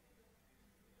 amen.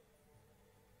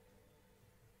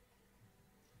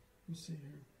 Let me see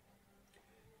here.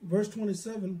 Verse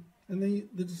 27, and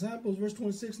the disciples, verse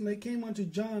 26, and they came unto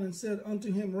John and said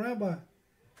unto him, Rabbi,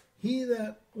 he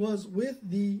that was with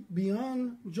thee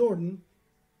beyond Jordan,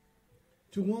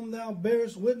 to whom thou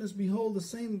bearest witness, behold, the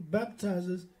same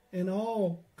baptizes, and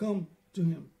all come to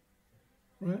him.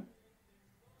 Right?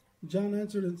 John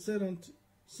answered and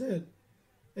said,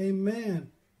 a man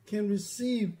can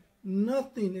receive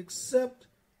nothing except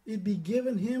it be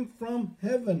given him from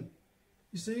heaven.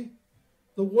 You see,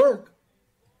 the work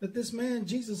that this man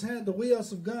Jesus had, the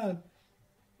weos of God,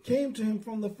 came to him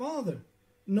from the Father.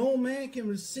 No man can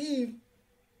receive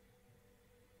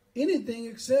anything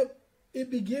except it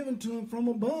be given to him from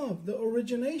above. The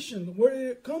origination, where did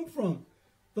it come from?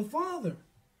 The Father.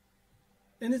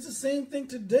 And it's the same thing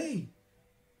today.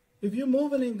 If you're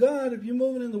moving in God, if you're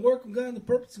moving in the work of God and the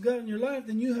purpose of God in your life,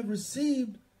 then you have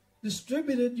received,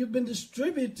 distributed, you've been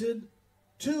distributed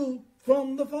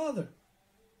from the Father.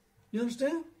 You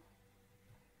understand?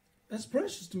 That's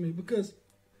precious to me, because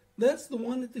that's the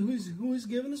one who he's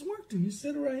given his work to. He's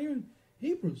sitting right here in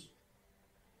Hebrews.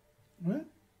 Right?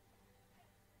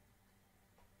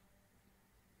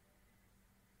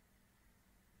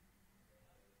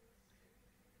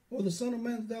 Or the Son of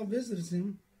Man, thou visitest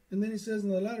him. And then he says in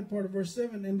the latter part of verse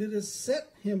 7, and did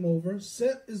set him over.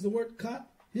 Set is the word kat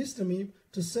histemi,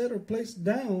 to set or place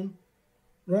down.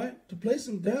 Right? To place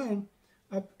him down.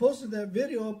 I posted that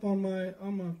video up on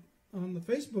the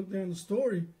Facebook there in the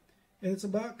story, and it's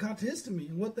about katistemi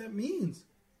and what that means.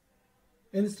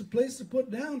 And it's the place to put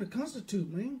down, to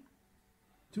constitute, man,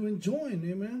 to enjoin,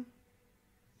 amen,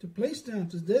 to place down,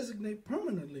 to designate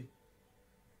permanently.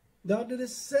 Thou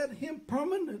didst set him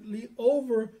permanently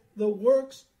over the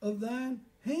works of thine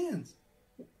hands.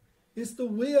 It's the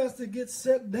wheels that get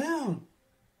set down.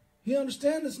 He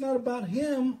understands it's not about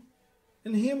him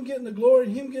and him getting the glory,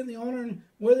 and him getting the honor, and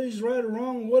whether he's right or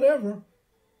wrong, whatever.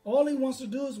 All he wants to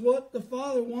do is what the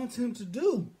Father wants him to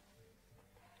do.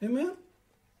 Amen?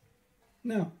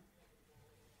 Now,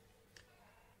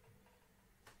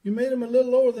 you made him a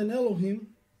little lower than Elohim.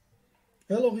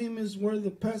 Elohim is where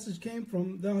the passage came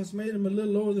from. Thou hast made him a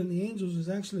little lower than the angels is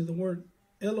actually the word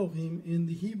Elohim in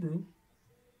the Hebrew.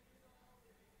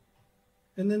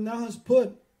 And then thou hast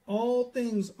put all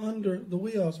things under the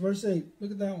wheels. Verse 8.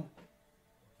 Look at that one.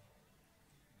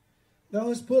 Thou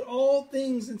hast put all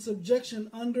things in subjection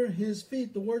under his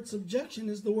feet. The word subjection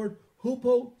is the word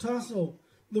hupotasso.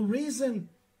 The reason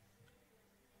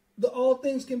all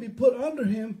things can be put under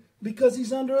him because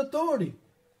he's under authority.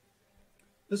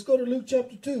 Let's go to Luke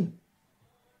chapter 2.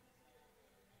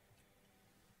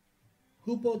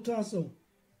 Hupotasso.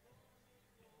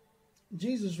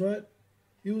 Jesus, right?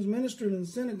 He was ministering in the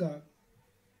synagogue.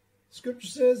 Scripture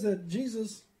says that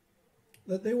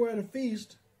that they were at a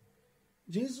feast.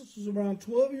 Jesus was around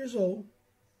 12 years old.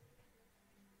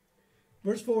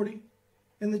 Verse 40.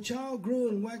 And the child grew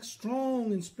and waxed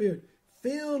strong in spirit,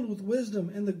 filled with wisdom,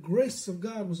 and the grace of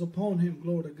God was upon him.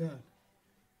 Glory to God.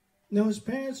 Now his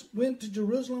parents went to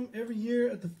Jerusalem every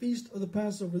year at the feast of the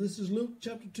Passover. This is Luke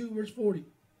chapter 2, verse 40.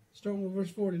 Starting with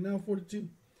verse 40, now 42.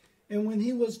 And when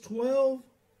he was 12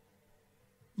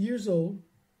 years old,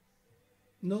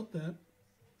 note that,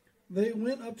 they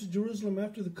went up to Jerusalem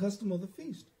after the custom of the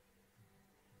feast.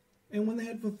 And when they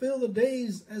had fulfilled the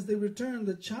days as they returned,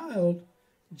 the child,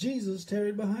 Jesus,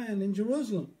 tarried behind in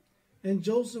Jerusalem. And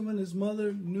Joseph and his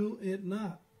mother knew it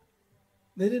not.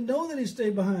 They didn't know that he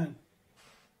stayed behind.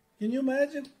 Can you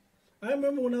imagine? I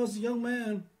remember when I was a young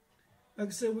man, like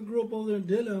I said, we grew up over there in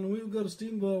Dillon, and we would go to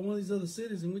Stephenville and one of these other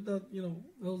cities, and we thought, that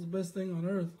was the best thing on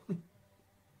earth.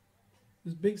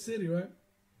 This big city, right?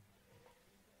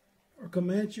 Or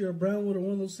Comanche or Brownwood or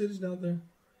one of those cities down there.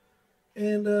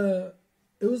 And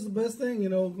it was the best thing,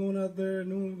 going out there,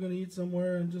 knowing we were going to eat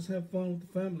somewhere and just have fun with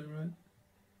the family, right?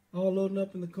 All loading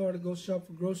up in the car to go shop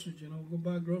for groceries, go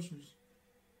buy groceries.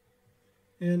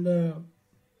 And,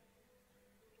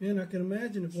 man, I can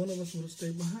imagine if one of us would have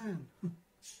stayed behind.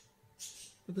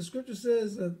 But the scripture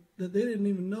says that they didn't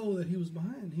even know that he was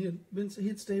behind. He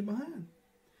had stayed behind.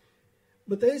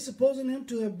 But they, supposing him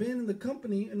to have been in the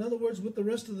company, in other words, with the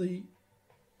rest of the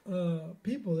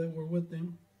people that were with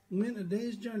them, went a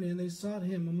day's journey, and they sought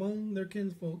him among their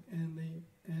kinsfolk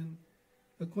and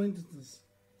acquaintances,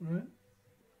 right?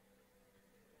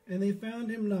 And they found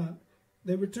him not.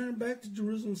 They returned back to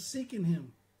Jerusalem seeking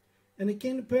him. And it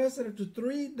came to pass that after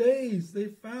 3 days they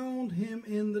found him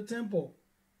in the temple.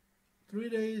 3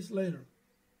 days later,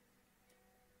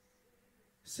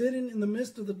 sitting in the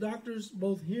midst of the doctors,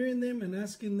 both hearing them and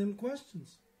asking them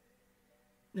questions.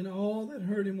 And all that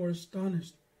heard him were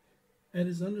astonished at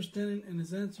his understanding and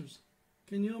his answers.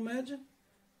 Can you imagine?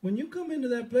 When you come into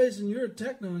that place and you're a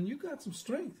technon, you got some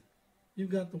strength. You've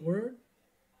got the word.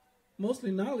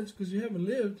 Mostly knowledge because you haven't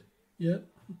lived yet.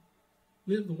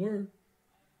 Lived the word.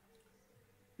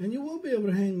 And you will be able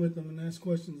to hang with them and ask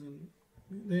questions,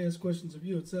 and they ask questions of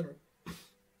you, etc.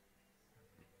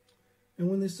 And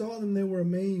when they saw them, they were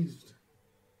amazed,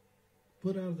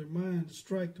 put out of their mind, to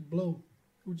strike, to blow.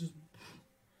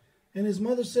 And his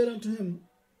mother said unto him,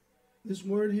 this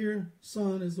word here,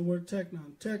 son, is the word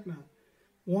teknon. Teknon.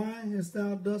 Why hast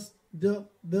thou thus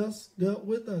dealt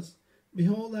with us?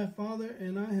 Behold, thy father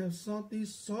and I have sought thee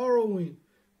sorrowing.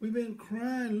 We've been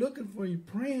crying, looking for you,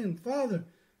 praying, Father,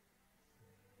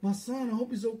 my son, I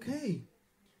hope he's okay.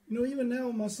 Even now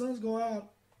when my sons go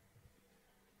out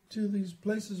to these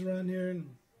places around here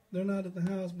and they're not at the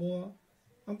house, boy,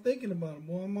 I'm thinking about them,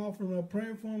 boy. I'm offering up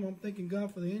praying for them. I'm thanking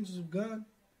God for the angels of God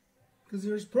because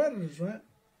there's predators, right?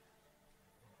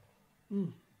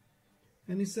 And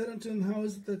he said unto him, how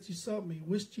is it that ye sought me?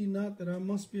 Wist ye not that I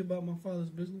must be about my father's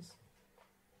business?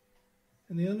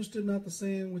 And they understood not the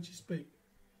saying which he spake.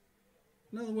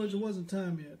 In other words, it wasn't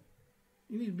time yet.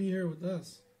 You need to be here with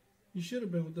us. You should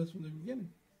have been with us from the beginning.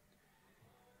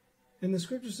 And the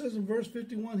scripture says in verse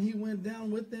 51, he went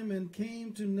down with them and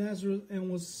came to Nazareth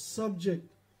and was subject,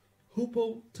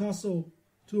 hupotasso,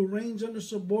 to arrange under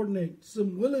subordinate,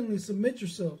 willingly submit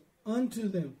yourself unto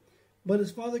them. But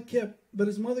his mother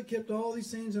kept all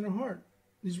these things in her heart.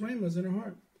 these rhemas in her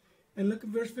heart. And look at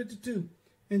verse 52.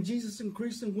 And Jesus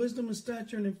increased in wisdom and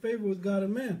stature and in favor with God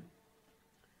and man.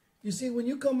 You see, when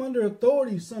you come under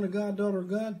authority, son of God, daughter of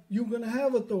God, you're going to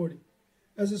have authority.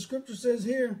 As the scripture says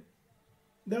here,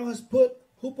 thou hast put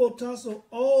hupotasso,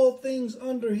 all things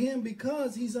under him,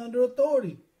 because he's under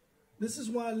authority. This is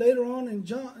why later on in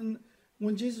John,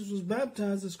 when Jesus was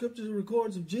baptized, the scripture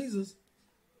records of Jesus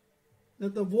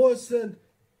that the voice said,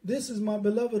 this is my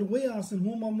beloved Weos, in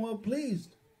whom I'm well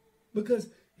pleased. Because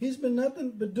he's been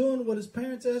nothing but doing what his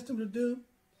parents asked him to do.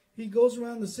 He goes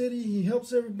around the city. He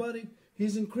helps everybody.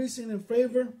 He's increasing in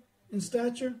favor, in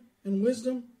stature, in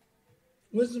wisdom.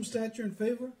 Wisdom, stature, and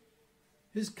favor.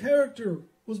 His character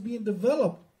was being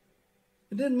developed.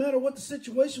 It didn't matter what the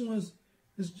situation was.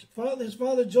 His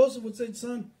father Joseph would say,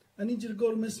 son, I need you to go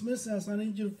to Miss Smith's house. I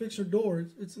need you to fix her door.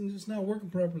 It's not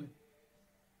working properly.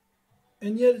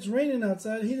 And yet it's raining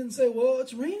outside. He didn't say, well,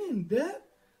 it's raining, Dad.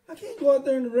 I can't go out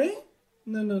there in the rain.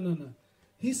 No.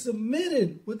 He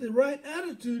submitted with the right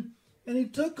attitude, and he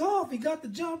took off. He got the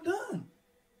job done.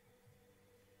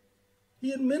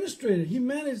 He administrated. He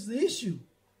managed the issue.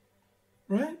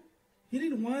 Right? He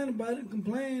didn't whine about it and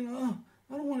complain. Oh,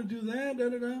 I don't want to do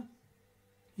that.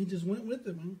 He just went with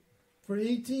it, man. For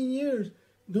 18 years,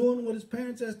 doing what his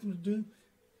parents asked him to do,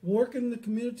 working in the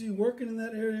community, working in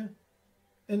that area.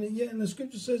 And yet, the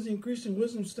scripture says he increased in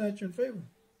wisdom, stature, and favor.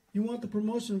 You want the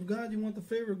promotion of God, you want the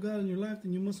favor of God in your life,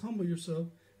 then you must humble yourself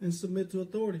and submit to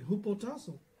authority.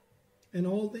 Hupotasso. And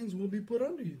all things will be put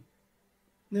under you.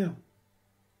 Now,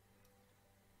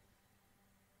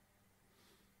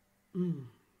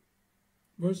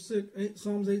 verse 6,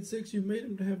 Psalms 8:6, you made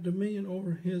him to have dominion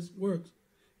over his works.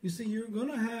 You see, you're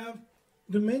going to have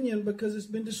dominion because it's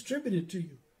been distributed to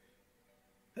you.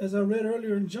 As I read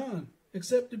earlier in John,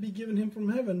 except to be given him from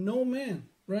heaven, no man,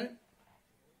 right?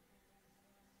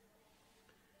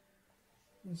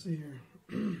 Let's see here.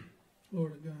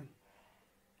 Lord of God.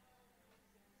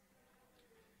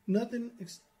 Nothing,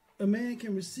 a man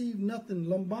can receive nothing.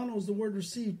 Lambano is the word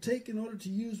receive. Take in order to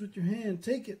use with your hand.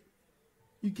 Take it.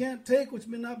 You can't take what's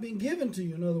been not being given to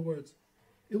you, in other words.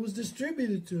 It was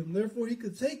distributed to him. Therefore, he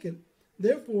could take it.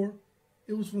 Therefore,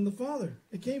 it was from the Father.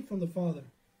 It came from the Father.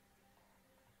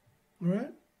 All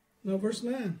right? Now, verse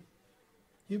 9.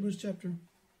 Hebrews chapter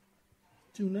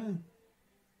 2:9.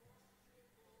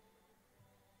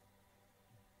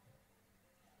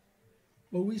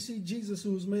 But we see Jesus,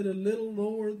 who was made a little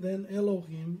lower than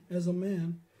Elohim as a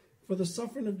man, for the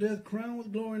suffering of death, crowned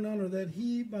with glory and honor, that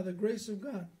he, by the grace of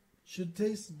God, should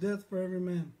taste death for every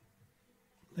man.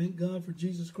 Thank God for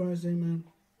Jesus Christ. Amen.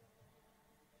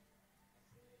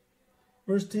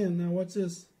 Verse 10. Now what's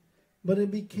this? But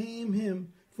it became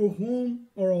him for whom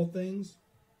are all things,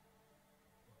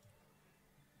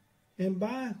 and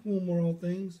by whom are all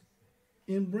things,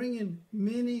 in bringing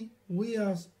many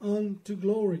weos unto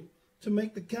glory, to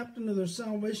make the captain of their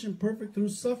salvation perfect through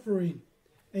suffering.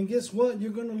 And guess what?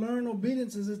 You're going to learn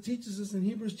obedience, as it teaches us in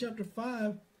Hebrews chapter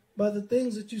 5, by the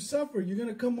things that you suffer. You're going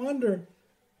to come under.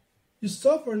 You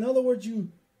suffer. In other words,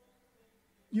 you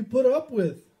put up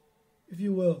with, if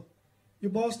you will.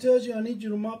 Your boss tells you, I need you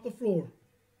to mop the floor.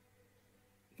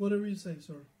 Whatever you say,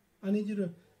 sir. I need you to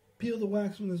peel the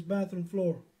wax from this bathroom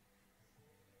floor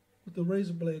with the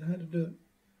razor blade. I had to do it.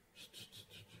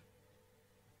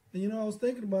 And you know, I was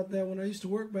thinking about that when I used to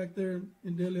work back there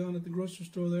in De Leon at the grocery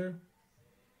store there.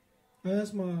 I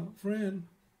asked my friend,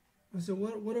 I said,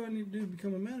 what do I need to do to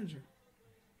become a manager?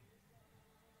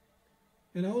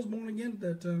 And I was born again at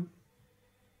that time.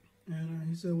 And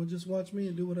he said, well, just watch me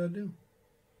and do what I do.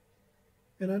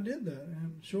 And I did that.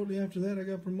 And shortly after that, I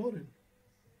got promoted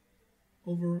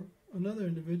over another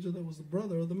individual that was the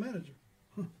brother of the manager.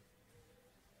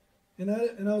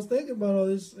 And I was thinking about all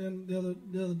this, and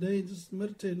the other day, just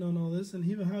meditating on all this, and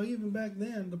how even back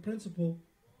then the principle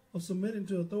of submitting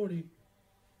to authority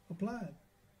applied.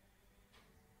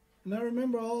 And I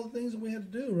remember all the things that we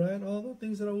had to do, right? All the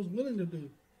things that I was willing to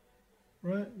do,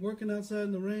 right? Working outside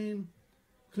in the rain,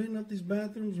 cleaning up these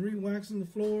bathrooms, re-waxing the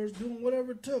floors, doing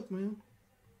whatever it took, man.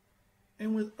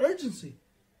 And with urgency,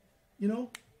 you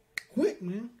know, quick,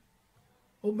 man,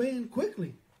 obeying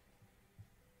quickly.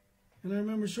 And I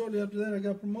remember shortly after that, I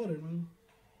got promoted, man.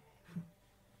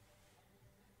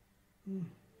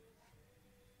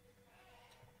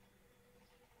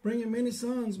 Bringing many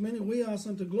sons, many weos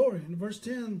unto glory. In verse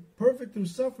 10, perfect through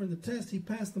suffering, the test, he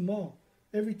passed them all.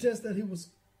 Every test that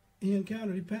he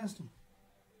encountered, he passed them.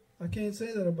 I can't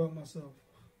say that about myself.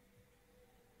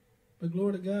 But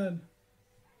glory to God,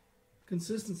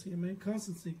 consistency, man,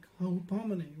 constancy,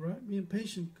 hupomene, right? Being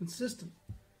patient, consistent.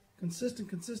 Consistent.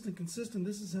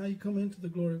 This is how you come into the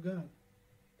glory of God,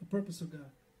 the purpose of God.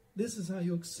 This is how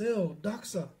you excel,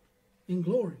 doxa, in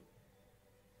glory.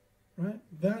 Right?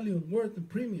 Value and worth and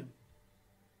premium.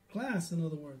 Class, in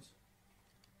other words.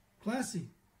 Classy.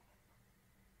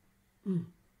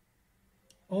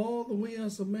 All the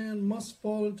ways of man must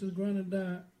fall into the ground and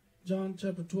die. John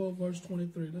chapter 12, verse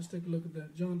 23. Let's take a look at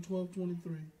that. John 12,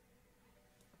 23.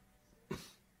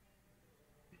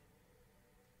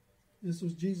 This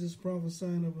was Jesus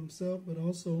prophesying of himself, but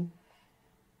also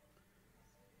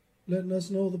letting us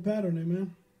know the pattern,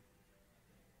 amen.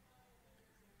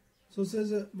 So it says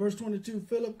that verse 22,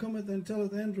 Philip cometh and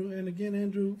telleth Andrew, and again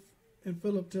Andrew and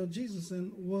Philip tell Jesus.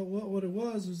 And what it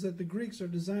was that the Greeks are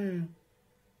desiring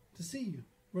to see you.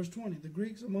 Verse 20, the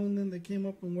Greeks among them that came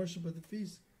up and worshiped at the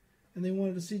feast, and they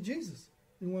wanted to see Jesus.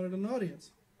 They wanted an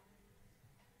audience.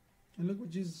 And look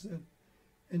what Jesus said.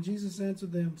 And Jesus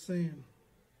answered them, saying,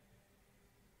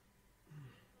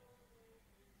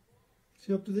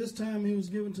 see, up to this time he was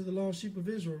given to the lost sheep of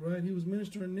Israel, right? He was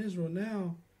ministering in Israel.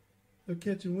 Now they're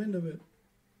catching wind of it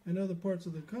in other parts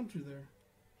of the country there.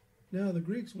 Now the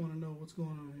Greeks want to know what's going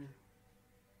on here.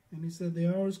 And he said, the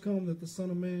hour is come that the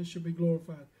Son of Man should be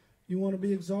glorified. You want to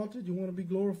be exalted? You want to be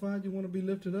glorified? You want to be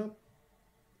lifted up?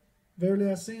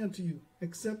 Verily I say unto you,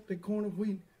 except a corn of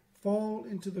wheat fall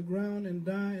into the ground and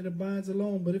die, it abides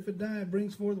alone. But if it die, it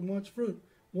brings forth much fruit.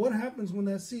 What happens when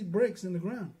that seed breaks in the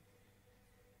ground?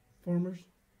 Farmers,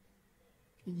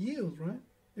 it yields, right?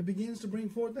 It begins to bring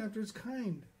forth after its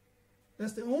kind.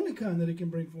 That's the only kind that it can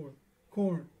bring forth.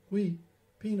 Corn, wheat,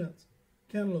 peanuts,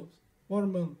 cantaloupes,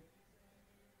 watermelon,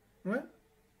 right?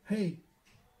 Hay.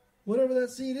 Whatever that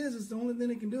seed is, the only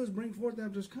thing it can do is bring forth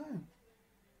after its kind.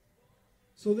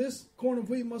 So this corn of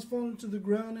wheat must fall into the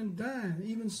ground and die.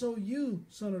 Even so you,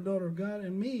 son or daughter of God,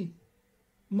 and me,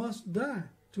 must die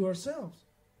to ourselves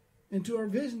and to our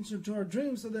visions and to our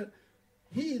dreams, so that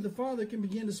He, the Father, can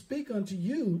begin to speak unto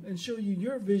you and show you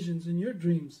your visions and your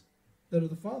dreams that are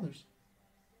the Father's.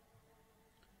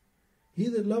 He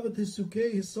that loveth his suke,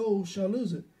 his soul shall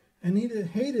lose it. And he that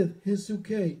hateth his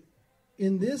suke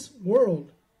in this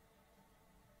world,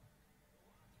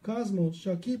 cosmos,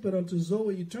 shall keep it unto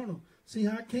Zoe eternal. See,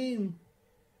 I came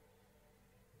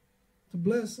to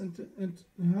bless and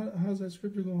how's that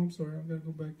scripture go? I'm sorry, I've got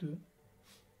to go back to it.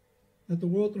 That the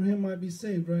world through him might be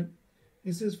saved, right?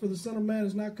 He says, for the Son of Man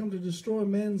has not come to destroy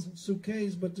men's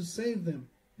sukes, but to save them.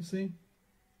 You see?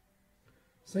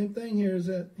 Same thing here is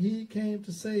that he came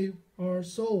to save our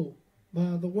soul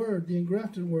by the word, the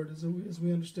engrafted word, as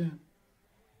we understand.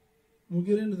 We'll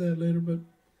get into that later, but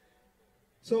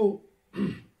so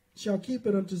shall keep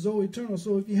it unto Zoe eternal.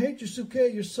 So if you hate your suke,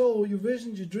 your soul, your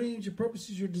visions, your dreams, your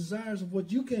purposes, your desires of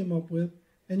what you came up with,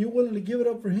 and you're willing to give it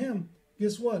up for him,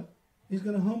 guess what? He's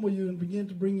going to humble you and begin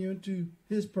to bring you into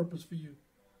his purpose for you.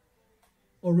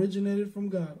 Originated from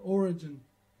God. Origin.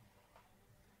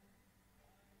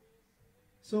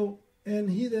 So, and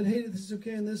he that hateth his suke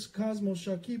in this cosmos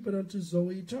shall keep it unto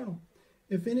Zoe eternal.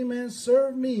 If any man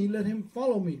serve me, let him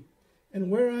follow me.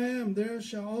 And where I am, there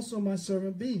shall also my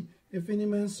servant be. If any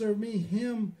man serve me,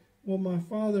 him will my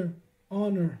Father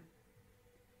honor.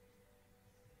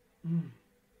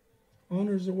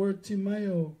 Honor is the word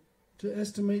timeo, to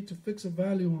estimate, to fix a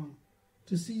value on,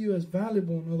 to see you as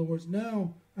valuable. In other words,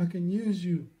 now I can use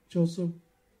you, Joseph.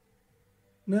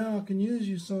 Now I can use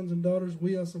you, sons and daughters,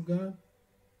 we us of God.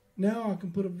 Now I can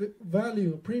put a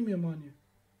value, a premium on you.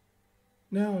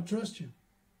 Now I trust you.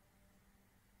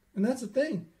 And that's the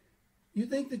thing. You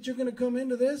think that you're going to come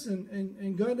into this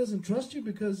and God doesn't trust you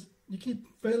because you keep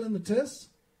failing the tests?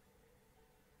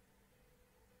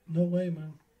 No way,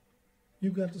 man.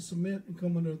 You've got to submit and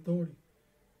come under authority.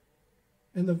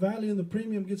 And the value and the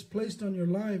premium gets placed on your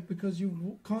life because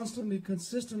you constantly,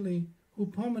 consistently,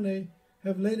 hupomene,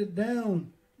 have laid it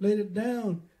down, laid it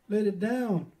down, laid it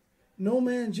down. No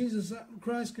man, Jesus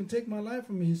Christ, can take my life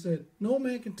from me, he said. No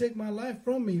man can take my life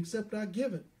from me except I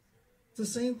give it. It's the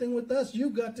same thing with us.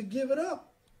 You've got to give it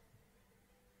up.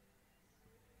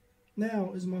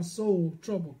 Now is my soul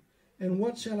troubled. And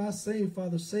what shall I say,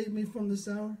 Father? Save me from this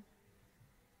hour.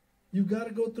 You've got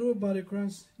to go through it, body of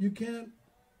Christ. You can't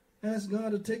ask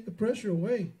God to take the pressure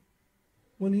away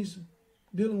when he's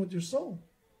dealing with your soul.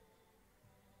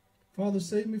 Father,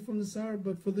 save me from this hour,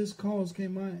 but for this cause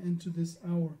came I into this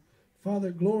hour.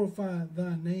 Father, glorify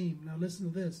thy name. Now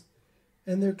listen to this.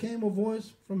 And there came a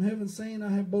voice from heaven saying, I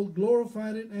have both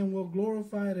glorified it and will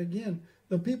glorify it again.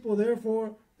 The people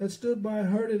therefore that stood by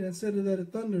heard it and said that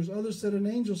it thunders. Others said an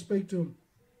angel spake to him.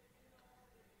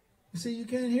 You see, you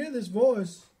can't hear this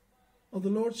voice of the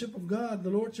Lordship of God,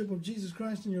 the Lordship of Jesus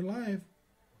Christ in your life,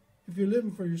 if you're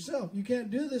living for yourself. You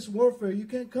can't do this warfare. You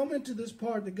can't come into this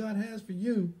part that God has for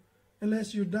you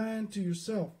unless you're dying to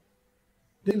yourself.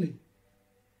 daily.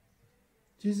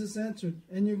 Jesus answered,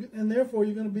 and therefore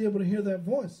you're going to be able to hear that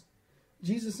voice.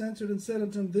 Jesus answered and said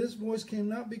unto him, this voice came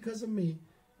not because of me,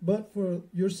 but for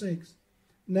your sakes.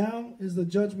 Now is the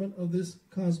judgment of this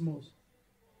cosmos.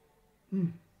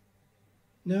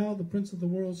 Now the prince of the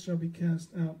world shall be cast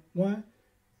out. Why?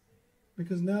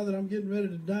 Because now that I'm getting ready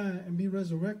to die and be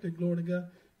resurrected, glory to God,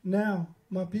 now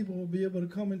my people will be able to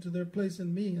come into their place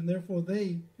in me, and therefore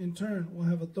they, in turn, will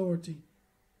have authority,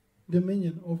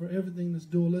 dominion over everything that's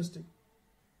dualistic.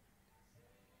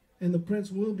 And the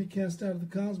prince will be cast out of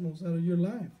the cosmos, out of your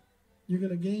life. You're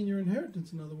going to gain your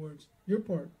inheritance, in other words, your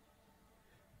part.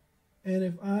 And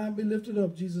if I be lifted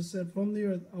up, Jesus said, from the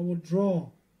earth, I will draw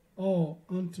all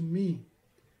unto me.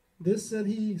 This said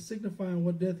he, signifying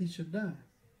what death he should die.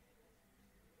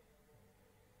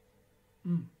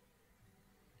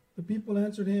 The people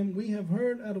answered him, we have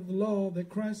heard out of the law that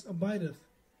Christ abideth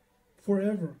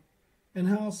forever. And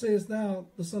how sayest thou,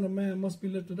 the Son of Man must be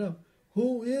lifted up?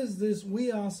 Who is this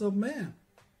weos of man?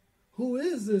 Who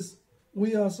is this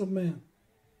weos of man?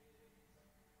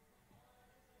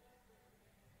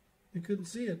 They couldn't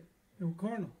see it. They were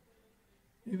carnal.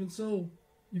 Even so,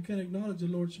 you can't acknowledge the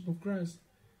Lordship of Christ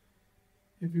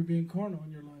if you're being carnal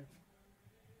in your life.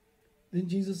 Then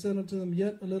Jesus said unto them,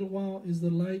 yet a little while is the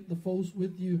light, the force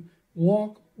with you.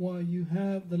 Walk while you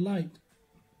have the light.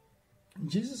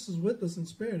 And Jesus is with us in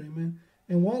spirit, amen.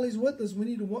 And while he's with us, we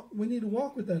need to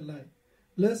walk with that light.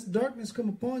 Lest darkness come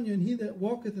upon you, and he that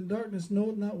walketh in darkness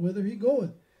knoweth not whither he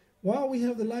goeth. While we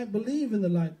have the light, believe in the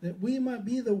light, that we might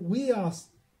be the weos,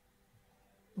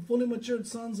 the fully matured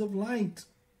sons of light.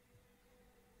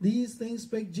 These things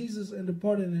spake Jesus, and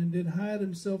departed, and did hide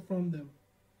himself from them.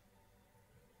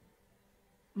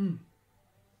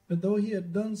 But though he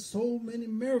had done so many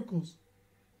miracles,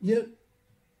 yet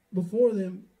before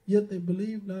them, yet they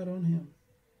believed not on him.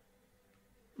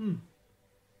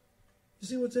 You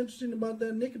see what's interesting about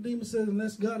that? Nicodemus says,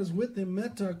 unless God is with him,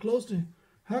 meta, close to him,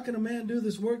 how can a man do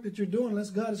this work that you're doing unless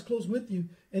God is close with you?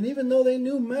 And even though they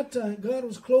knew meta, God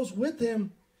was close with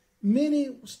him,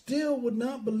 many still would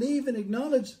not believe and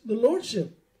acknowledge the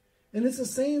Lordship. And it's the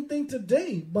same thing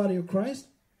today, body of Christ.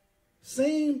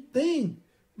 Same thing.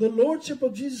 The Lordship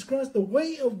of Jesus Christ, the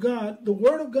way of God, the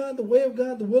Word of God, the way of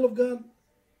God, the will of God,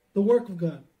 the work of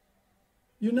God.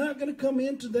 You're not going to come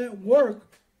into that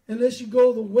work unless you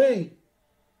go the way.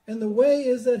 And the way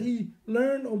is that he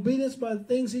learned obedience by the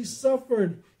things he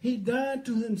suffered. He died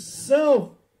to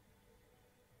himself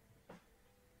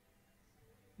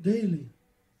daily.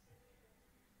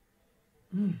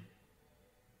 My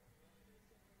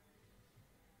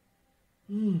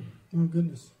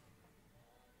goodness.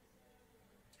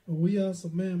 A weos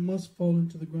of man must fall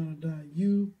into the ground and die.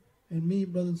 You and me,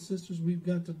 brothers and sisters, we've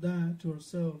got to die to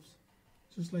ourselves.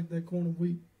 Just like that corn of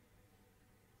wheat.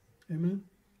 Amen.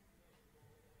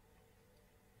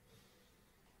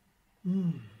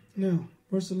 Now,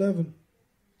 verse 11.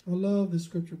 I love this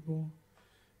scripture, boy.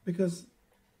 Because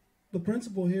the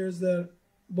principle here is that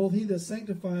both he that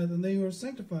sanctifieth and they who are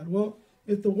sanctified. Well,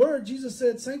 if the word, Jesus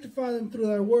said, sanctify them through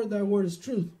thy word is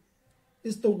truth.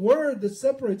 It's the word that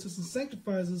separates us and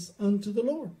sanctifies us unto the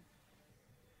Lord.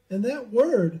 And that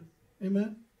word,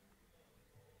 amen,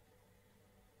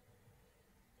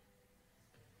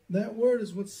 that word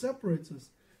is what separates us.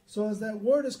 So as that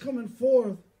word is coming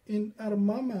forth out of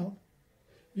my mouth,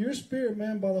 your spirit,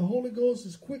 man, by the Holy Ghost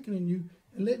is quickening you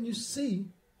and letting you see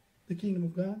the kingdom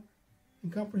of God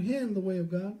and comprehend the way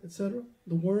of God, etc.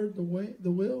 The word, the way,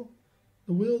 the will,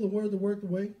 the word, the work, the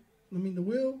way. I mean, the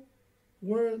will,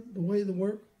 word, the way, the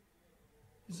work.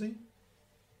 You see?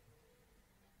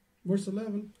 Verse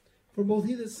 11. For both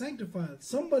he that sanctifieth.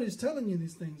 Somebody's telling you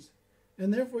these things.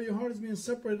 And therefore your heart is being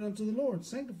separated unto the Lord.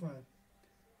 Sanctified.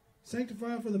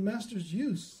 Sanctified for the master's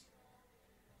use.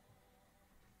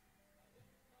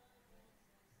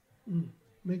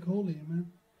 Make holy,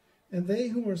 amen. And they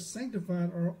who are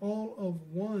sanctified are all of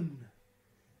one.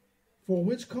 For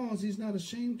which cause he's not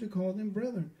ashamed to call them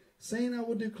brethren, saying, I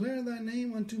will declare thy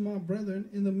name unto my brethren.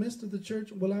 In the midst of the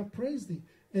church will I praise thee.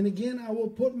 And again I will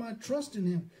put my trust in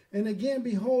him. And again,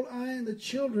 behold, I and the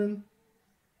children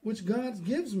which God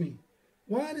gives me.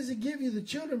 Why does he give you the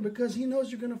children? Because he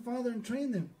knows you're going to father and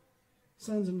train them,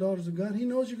 sons and daughters of God. He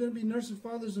knows you're going to be nursing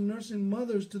fathers and nursing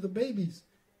mothers to the babies,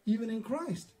 even in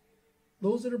Christ.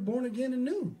 Those that are born again and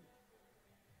new.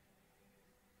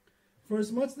 For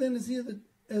as much then as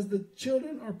the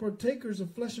children are partakers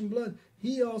of flesh and blood,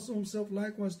 he also himself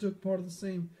likewise took part of the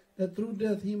same, that through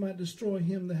death he might destroy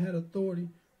him that had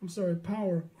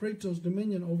power, kratos,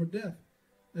 dominion over death,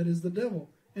 that is the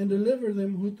devil, and deliver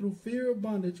them who through fear of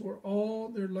bondage were all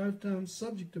their lifetime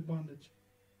subject to bondage.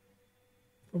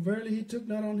 For verily he took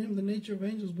not on him the nature of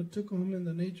angels, but took on him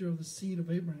the nature of the seed of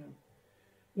Abraham.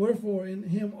 Wherefore in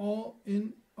him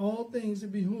in all things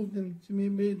it behooved him to be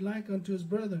made like unto his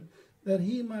brethren, that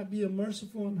he might be a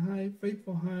merciful and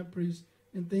faithful high priest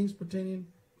in things pertaining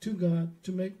to God,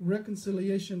 to make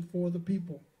reconciliation for the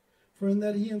people. For in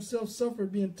that he himself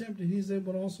suffered being tempted, he is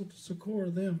able also to succor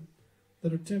them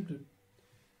that are tempted.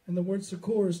 And the word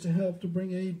succor is to help, to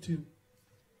bring aid to.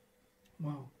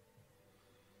 Wow.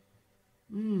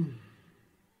 Amen.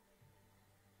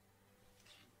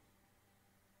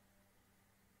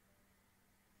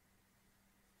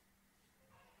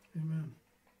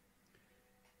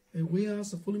 A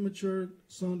weos, a fully matured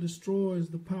son, destroys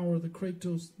the power of the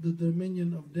kratos, the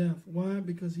dominion of death. Why?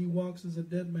 Because he walks as a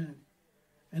dead man.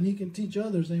 And he can teach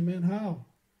others, amen, how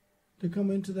to come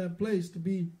into that place, to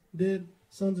be dead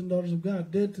sons and daughters of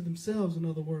God, dead to themselves, in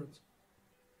other words.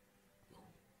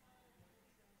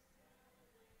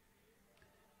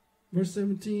 Verse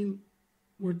 17,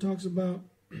 where it talks about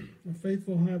a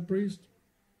faithful high priest.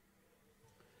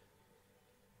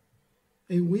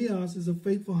 A weos is a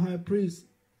faithful high priest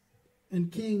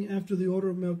and king after the order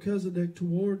of Melchizedek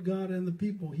toward God and the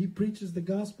people. He preaches the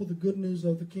gospel, the good news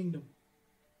of the kingdom.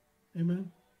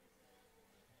 Amen.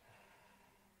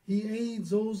 He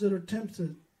aids those that are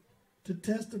tempted to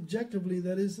test objectively,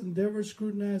 that is, endeavor,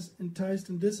 scrutinize, entice,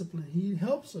 and discipline. He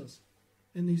helps us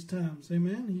in these times.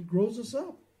 Amen. He grows us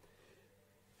up.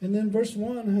 And then verse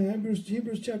 1,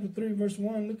 Hebrews chapter 3, verse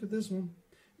 1, look at this one.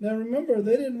 Now remember,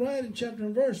 they didn't write in chapter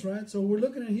and verse, right? So we're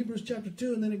looking at Hebrews chapter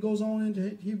 2, and then it goes on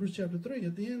into Hebrews chapter 3.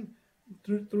 At the end,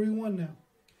 3:1 now.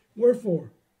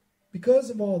 Wherefore, because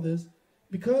of all this,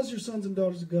 because you're sons and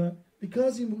daughters of God,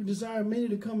 because he desired many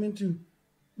to come into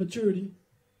maturity,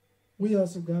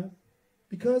 weos of God,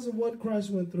 because of what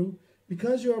Christ went through,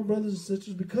 because you are brothers and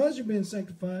sisters, because you're being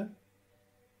sanctified,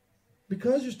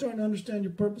 because you're starting to understand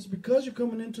your purpose, because you're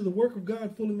coming into the work of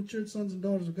God, fully matured sons and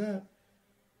daughters of God.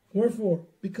 Wherefore,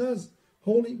 because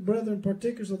holy brethren,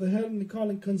 partakers of the heavenly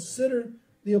calling, consider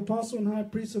the apostle and high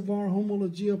priest of our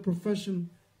homologia profession,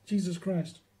 Jesus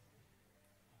Christ.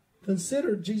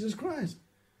 Consider Jesus Christ.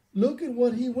 Look at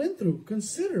what he went through.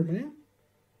 Consider, man.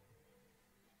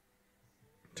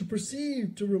 To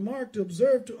perceive, to remark, to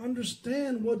observe, to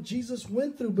understand what Jesus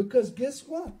went through. Because guess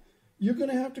what? You're going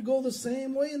to have to go the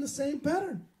same way in the same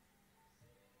pattern.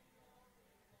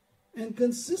 And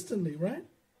consistently, right?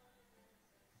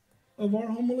 Of our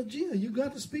homologia. You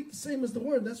got to speak the same as the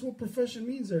word. That's what profession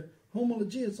means there.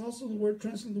 Homologia. It's also the word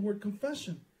translated the word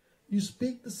confession. You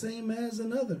speak the same as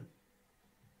another.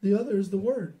 The other is the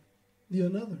word. The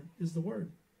another is the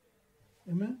word.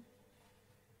 Amen?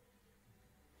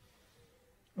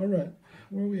 All right.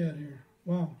 Where are we at here?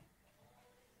 Wow.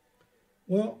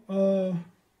 Well,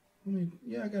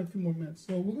 I got a few more minutes.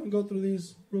 So we're going to go through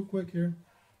these real quick here.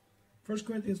 1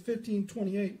 Corinthians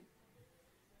 15:28.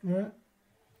 All right.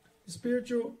 The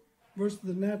spiritual versus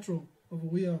the natural of a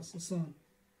weos, a son.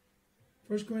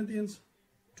 1 Corinthians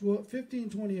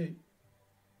 15:28.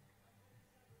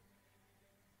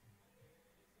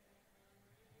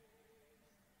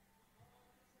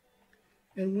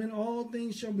 And when all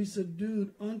things shall be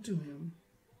subdued unto him,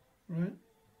 right?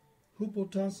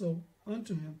 Hupotasso,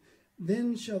 unto him,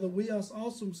 then shall the weos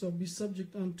also himself be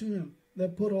subject unto him,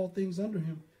 that put all things under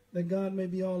him, that God may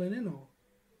be all and in all.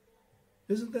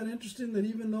 Isn't that interesting that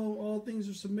even though all things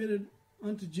are submitted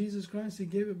unto Jesus Christ, he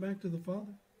gave it back to the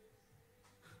Father?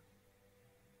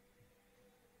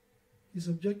 He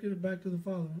subjected it back to the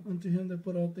Father, unto him that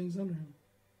put all things under him.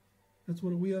 That's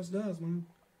what a weos does, man.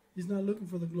 He's not looking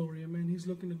for the glory, amen. He's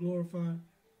looking to glorify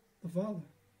the Father.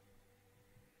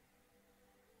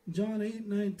 John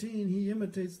 8:19, he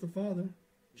imitates the Father.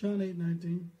 John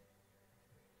 8:19.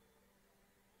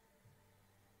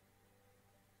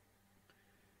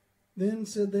 Then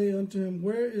said they unto him,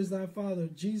 Where is thy Father?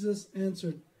 Jesus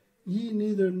answered, Ye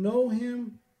neither know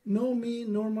him, know me,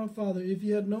 nor my Father. If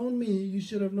ye had known me, you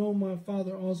should have known my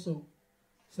Father also.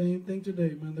 Same thing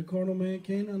today, man. The carnal man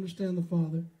can't understand the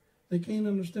Father. They can't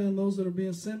understand those that are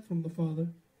being sent from the Father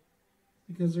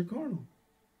because they're carnal.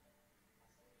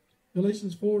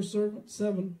 Galatians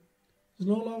 4:7 is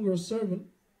no longer a servant.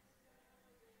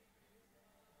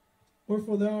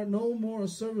 Wherefore thou art no more a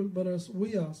servant, but a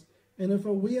weos. And if a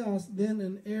weos, then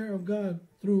an heir of God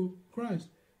through Christ.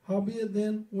 Howbeit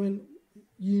then, when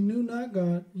ye knew not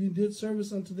God, you did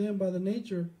service unto them by the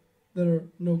nature that are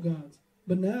no gods.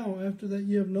 But now, after that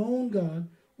ye have known God,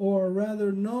 or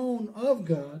rather known of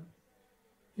God,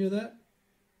 hear that?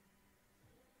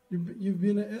 You've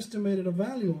been estimated a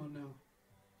value on now,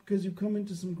 because you've come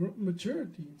into some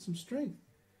maturity and some strength.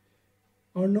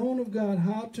 are known of God,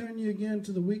 how turn you again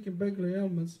to the weak and beggarly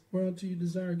elements, whereunto you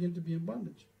desire again to be in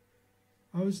bondage?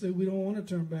 Obviously, we don't want to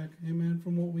turn back, amen,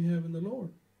 from what we have in the Lord.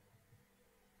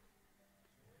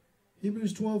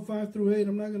 Hebrews 12:5-8,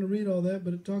 I'm not going to read all that,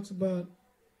 but it talks about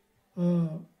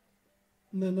that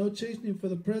no chastening for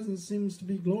the present seems to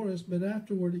be glorious, but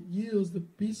afterward it yields the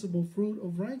peaceable fruit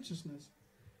of righteousness.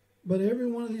 But every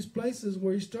one of these places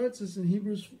where he starts this in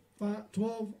Hebrews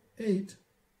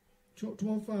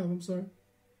 12:5,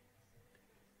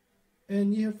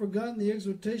 and ye have forgotten the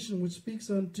exhortation which speaks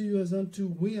unto you as unto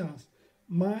weos.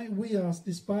 My weos,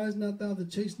 despise not thou the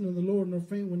chastening of the Lord, nor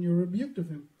faint when you are rebuked of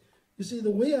him. You see,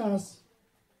 the weos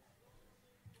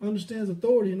understands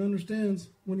authority and understands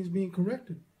when he's being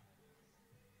corrected.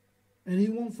 And he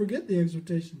won't forget the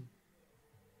exhortation.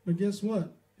 But guess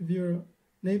what? If you're a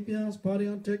napios,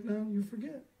 padion, teknon, you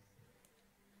forget.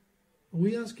 A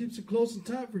weos keeps it close and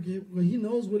tight, forget. Well, he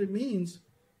knows what it means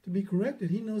to be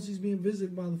corrected. He knows he's being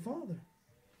visited by the Father,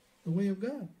 the way of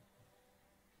God.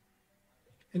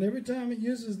 And every time it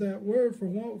uses that word for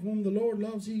whom the Lord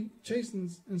loves, he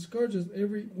chastens and scourges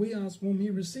every weos whom he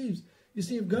receives. You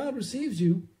see, if God receives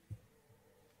you,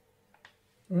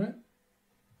 all right?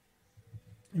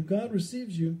 If God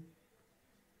receives you,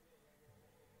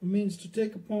 it means to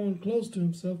take upon close to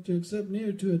himself, to accept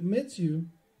near, to admit you,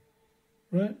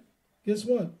 right? Guess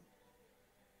what?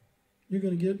 You're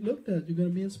going to get looked at. You're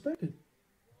going to be inspected.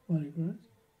 Body Christ.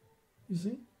 You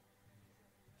see?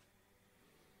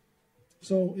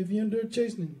 So if you endure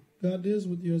chastening, God deals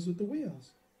with you as with the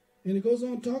weos. And it goes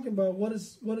on talking about what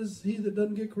is he that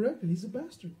doesn't get corrected? He's a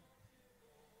bastard.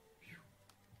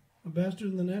 A bastard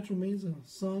in the natural means a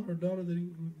son or daughter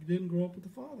that didn't grow up with the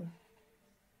father.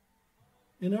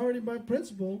 And already by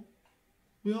principle,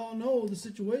 we all know the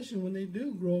situation when they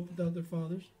do grow up without their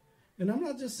fathers. And I'm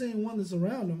not just saying one that's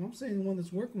around them. I'm saying one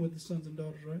that's working with the sons and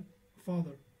daughters, right?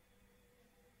 Father.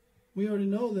 We already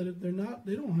know that if they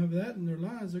don't have that in their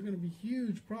lives, they're going to be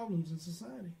huge problems in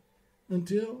society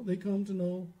until they come to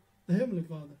know the Heavenly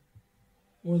Father,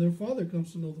 or their father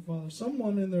comes to know the Father.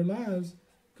 Someone in their lives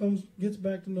gets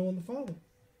back to knowing the Father.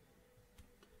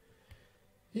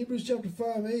 Hebrews chapter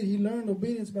 5:8, he learned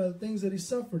obedience by the things that he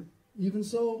suffered. Even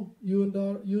so, you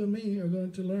and me are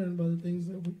going to learn by the things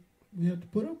that we have to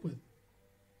put up with.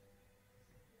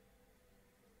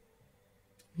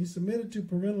 He submitted to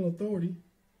parental authority.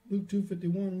 Luke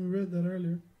 2:51, we read that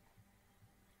earlier.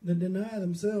 That deny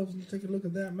themselves. Let's take a look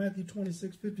at that. Matthew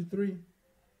 26:53.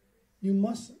 You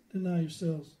must deny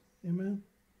yourselves. Amen.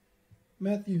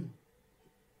 Matthew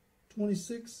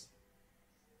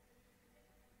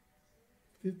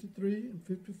 26:53 and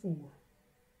 54.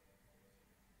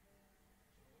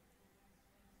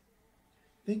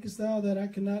 Thinkest thou that I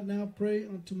cannot now pray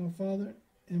unto my Father,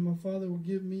 and my Father will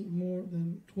give me more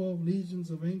than 12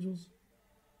 legions of angels?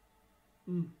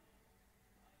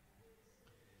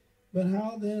 But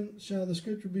how then shall the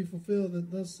scripture be fulfilled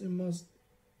that thus it must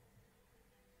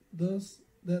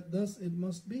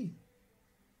be?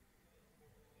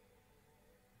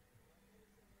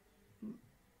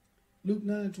 Luke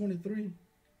 9:23.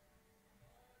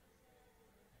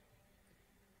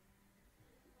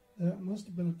 That must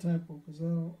have been a typo, because I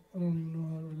don't even know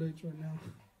how it relates right now.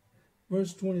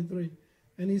 Verse 23.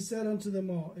 And he said unto them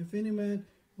all, if any man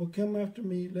will come after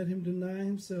me, let him deny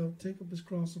himself, take up his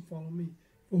cross, and follow me.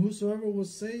 For whosoever will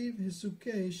save his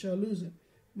suke shall lose it,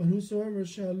 but whosoever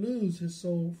shall lose his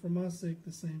soul for my sake,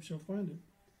 the same shall find it.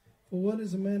 For what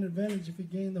is a man advantage if he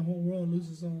gain the whole world and lose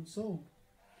his own soul,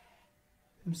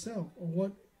 himself,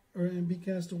 and be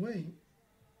cast away?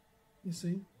 You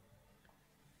see,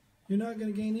 you're not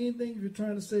going to gain anything if you're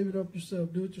trying to save it up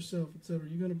yourself, do it yourself, etc.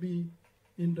 You're going to be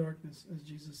in darkness, as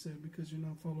Jesus said, because you're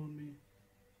not following me.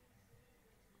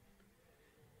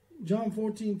 John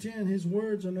 14:10, his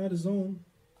words are not his own.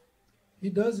 He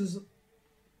does his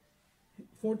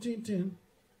 14:10.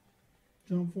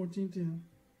 John 14:10.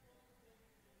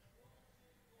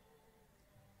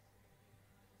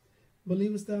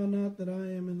 Believest thou not that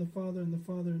I am in the Father, and the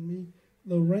Father in me?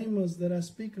 The rhemas that I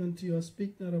speak unto you, I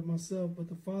speak not of myself, but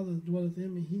the Father that dwelleth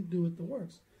in me, he doeth the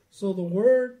works. So the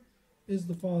Word is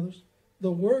the Father's.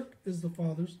 The work is the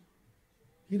Father's.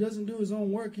 He doesn't do his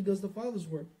own work. He does the Father's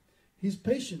work. He's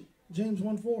patient. James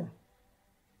 1:4.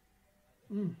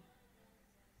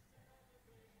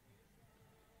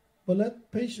 But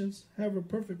let patience have a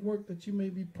perfect work, that you may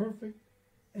be perfect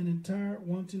and entire,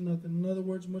 wanting nothing. In other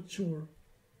words, mature.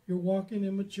 You're walking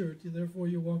in maturity. Therefore,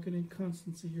 you're walking in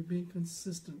constancy. You're being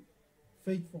consistent,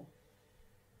 faithful.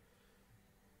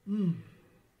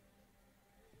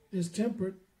 Is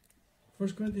temperate.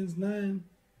 1 Corinthians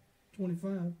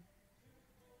 9:25.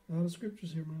 A lot of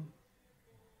scriptures here, man.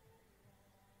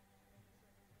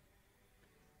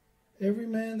 Every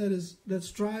man that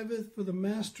striveth for the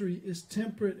mastery is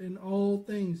temperate in all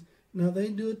things. Now they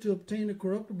do it to obtain a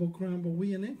corruptible crown, but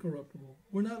we an incorruptible.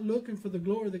 We're not looking for the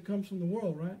glory that comes from the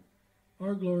world, right?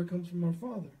 Our glory comes from our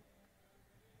Father.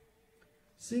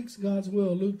 Seeks God's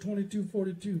will, Luke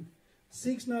 22:42.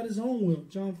 Seeks not his own will,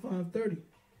 John 5:30.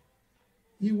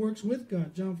 He works with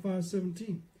God, John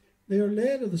 5:17. They are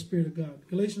led of the Spirit of God,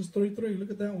 Galatians 3:3. Look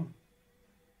at that one.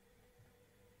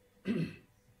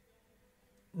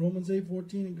 Romans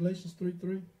 8:14 and Galatians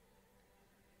 3:3.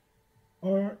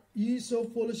 Are ye so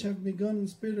foolish, have begun in the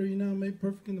spirit, are ye now made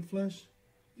perfect in the flesh?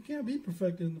 You can't be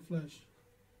perfected in the flesh.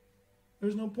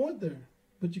 There's no point there.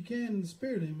 But you can in the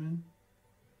spirit, amen.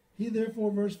 He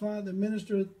therefore, verse 5, that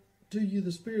ministereth to you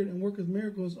the Spirit and worketh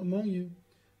miracles among you,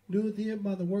 doeth he it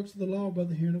by the works of the law or by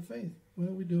the hearing of faith?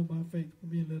 Well, we do it by faith, by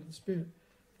being led of the Spirit.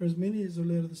 For as many as are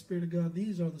led of the Spirit of God,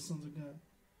 these are the sons of God.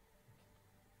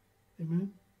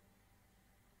 Amen.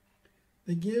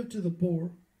 They give to the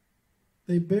poor.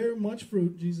 They bear much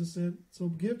fruit, Jesus said. So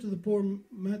give to the poor,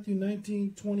 Matthew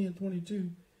 19:20 and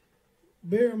 22.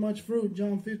 Bear much fruit,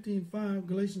 John 15:5,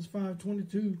 Galatians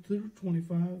 5:22 through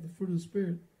 25, the fruit of the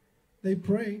Spirit. They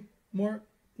pray, Mark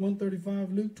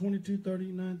 1:35, Luke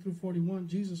 22:39 through 41.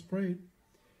 Jesus prayed.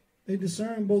 They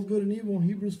discern both good and evil,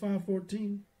 Hebrews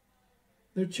 5:14.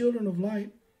 They're children of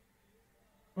light.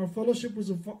 Our fellowship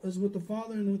is with the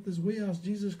Father and with his weos,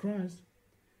 Jesus Christ.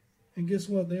 And guess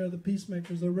what? They are the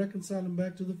peacemakers. They're reconciling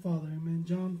back to the Father. Amen.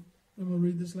 John, I'm going to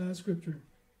read this last scripture.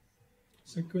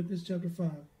 2 Corinthians chapter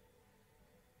 5.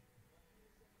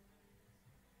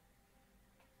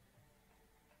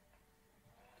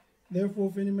 Therefore,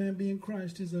 if any man be in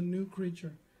Christ, he is a new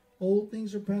creature. Old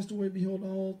things are passed away. Behold,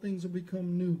 all things are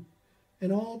become new.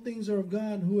 And all things are of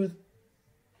God, who hath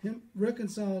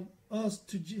reconciled us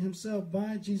to himself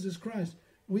by Jesus Christ.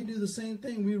 We do the same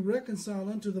thing. We reconcile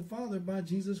unto the Father by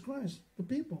Jesus Christ, the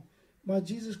people, by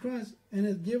Jesus Christ, and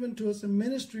hath given to us a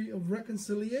ministry of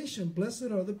reconciliation.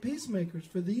 Blessed are the peacemakers,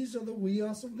 for these are the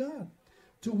weos of God.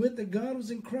 To wit, that God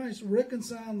was in Christ,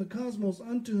 reconciling the cosmos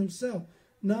unto himself,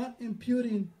 not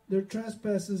imputing their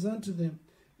trespasses unto them,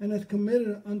 and hath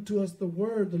committed unto us the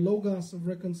word, the logos of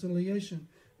reconciliation.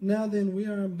 Now then, we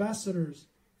are ambassadors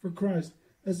for Christ,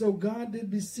 as though God did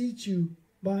beseech you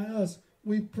by us.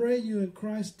 We pray you in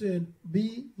Christ's stead,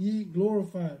 be ye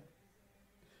glorified.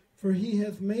 For he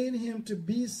hath made him to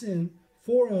be sin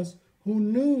for us, who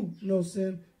knew no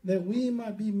sin, that we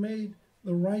might be made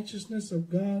the righteousness of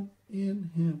God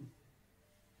in him.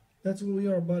 That's what we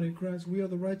are, body of Christ. We are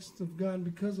the righteousness of God, and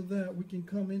because of that, we can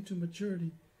come into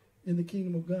maturity in the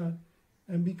kingdom of God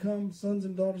and become sons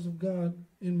and daughters of God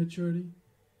in maturity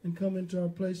and come into our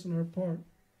place and our part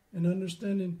and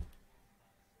understanding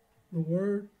the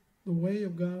word, the way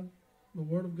of God, the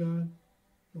word of God,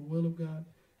 the will of God,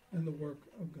 and the work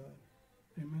of God.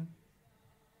 Amen.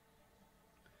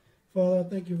 Father, I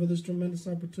thank you for this tremendous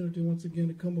opportunity once again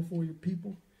to come before your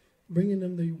people, bringing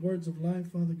them the words of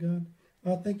life, Father God.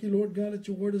 I thank you, Lord God, that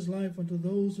your word is life unto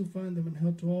those who find them and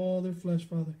health to all their flesh,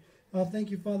 Father. I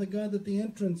thank you, Father God, that the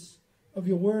entrance of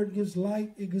your word gives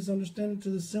light, it gives understanding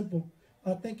to the simple.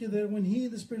 I thank you that when he,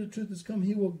 the Spirit of truth, has come,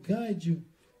 he will guide you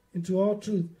into all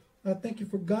truth. I thank you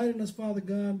for guiding us, Father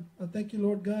God. I thank you,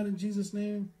 Lord God, in Jesus'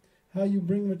 name, how you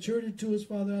bring maturity to us,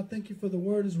 Father. I thank you for the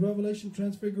word is revelation,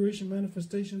 transfiguration,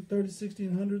 manifestation, 30, 60,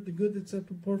 and 100, the good, the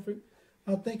acceptable, perfect.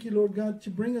 I thank you, Lord God,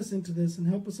 to bring us into this and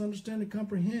help us understand and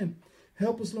comprehend.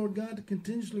 Help us, Lord God, to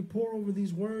continuously pour over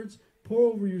these words,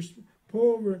 pour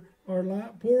over our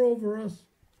life, pour over us,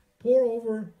 pour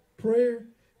over prayer,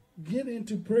 get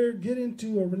into prayer, get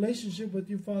into a relationship with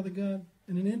you, Father God,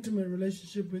 and an intimate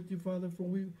relationship with you, Father,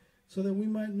 so that we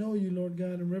might know you, Lord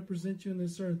God, and represent you in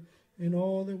this earth in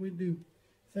all that we do.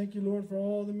 Thank you, Lord, for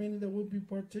all the many that will be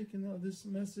partaking of this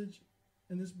message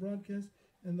and this broadcast,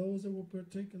 and those that will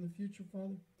partake in the future,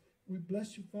 Father. We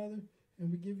bless you, Father, and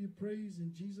we give you praise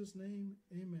in Jesus' name.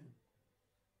 Amen.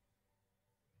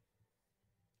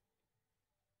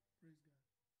 Praise God.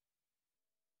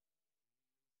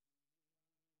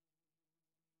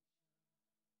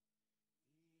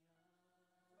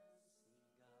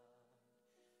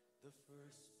 The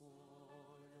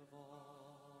firstborn of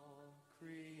all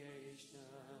creation,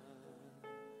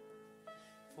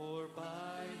 for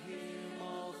by him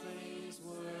all things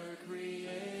were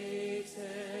created,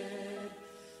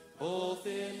 both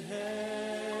in heaven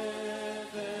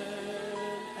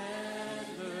and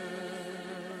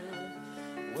earth,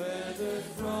 whether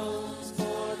thrones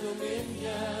or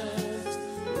dominions,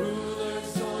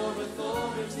 rulers or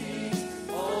authorities,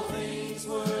 all things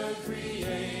were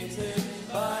created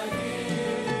by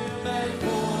him and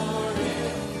for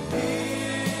him. He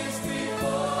is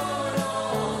before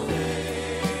all things,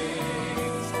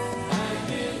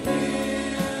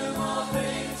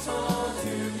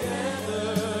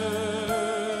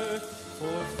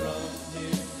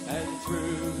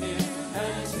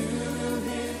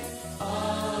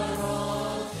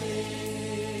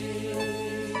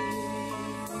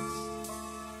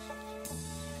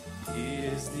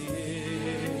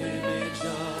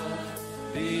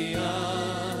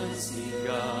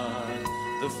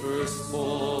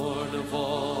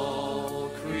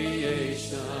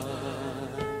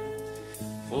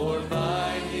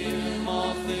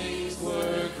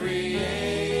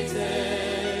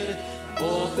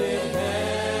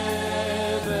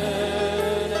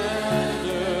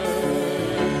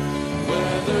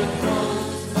 Whether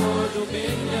thrones or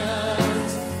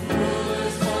dominions,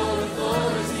 rulers or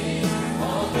authorities,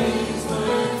 all things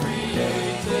were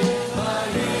created by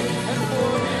Him and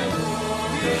for Him.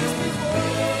 He is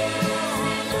before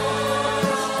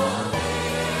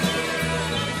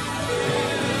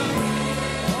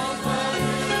all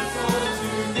powers all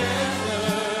together.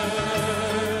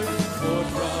 For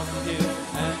from Him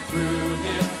and through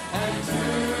Him and to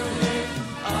Him,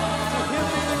 to Him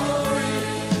be the glory.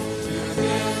 To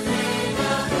Him be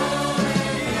the glory.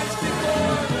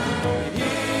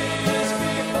 He is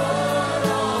before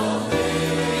all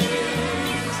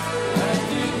things, and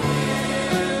in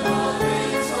Him all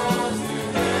things hold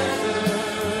together.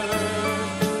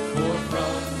 For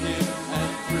from Him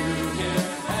and through Him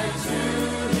and to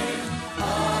Him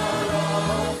are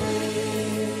all things.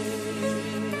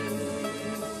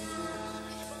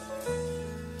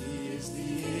 He is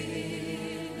the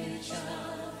image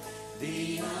of the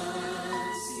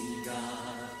unseen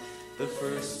God, the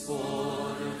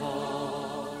firstborn of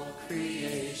all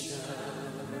creation.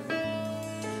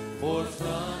 For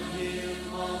from Him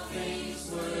all things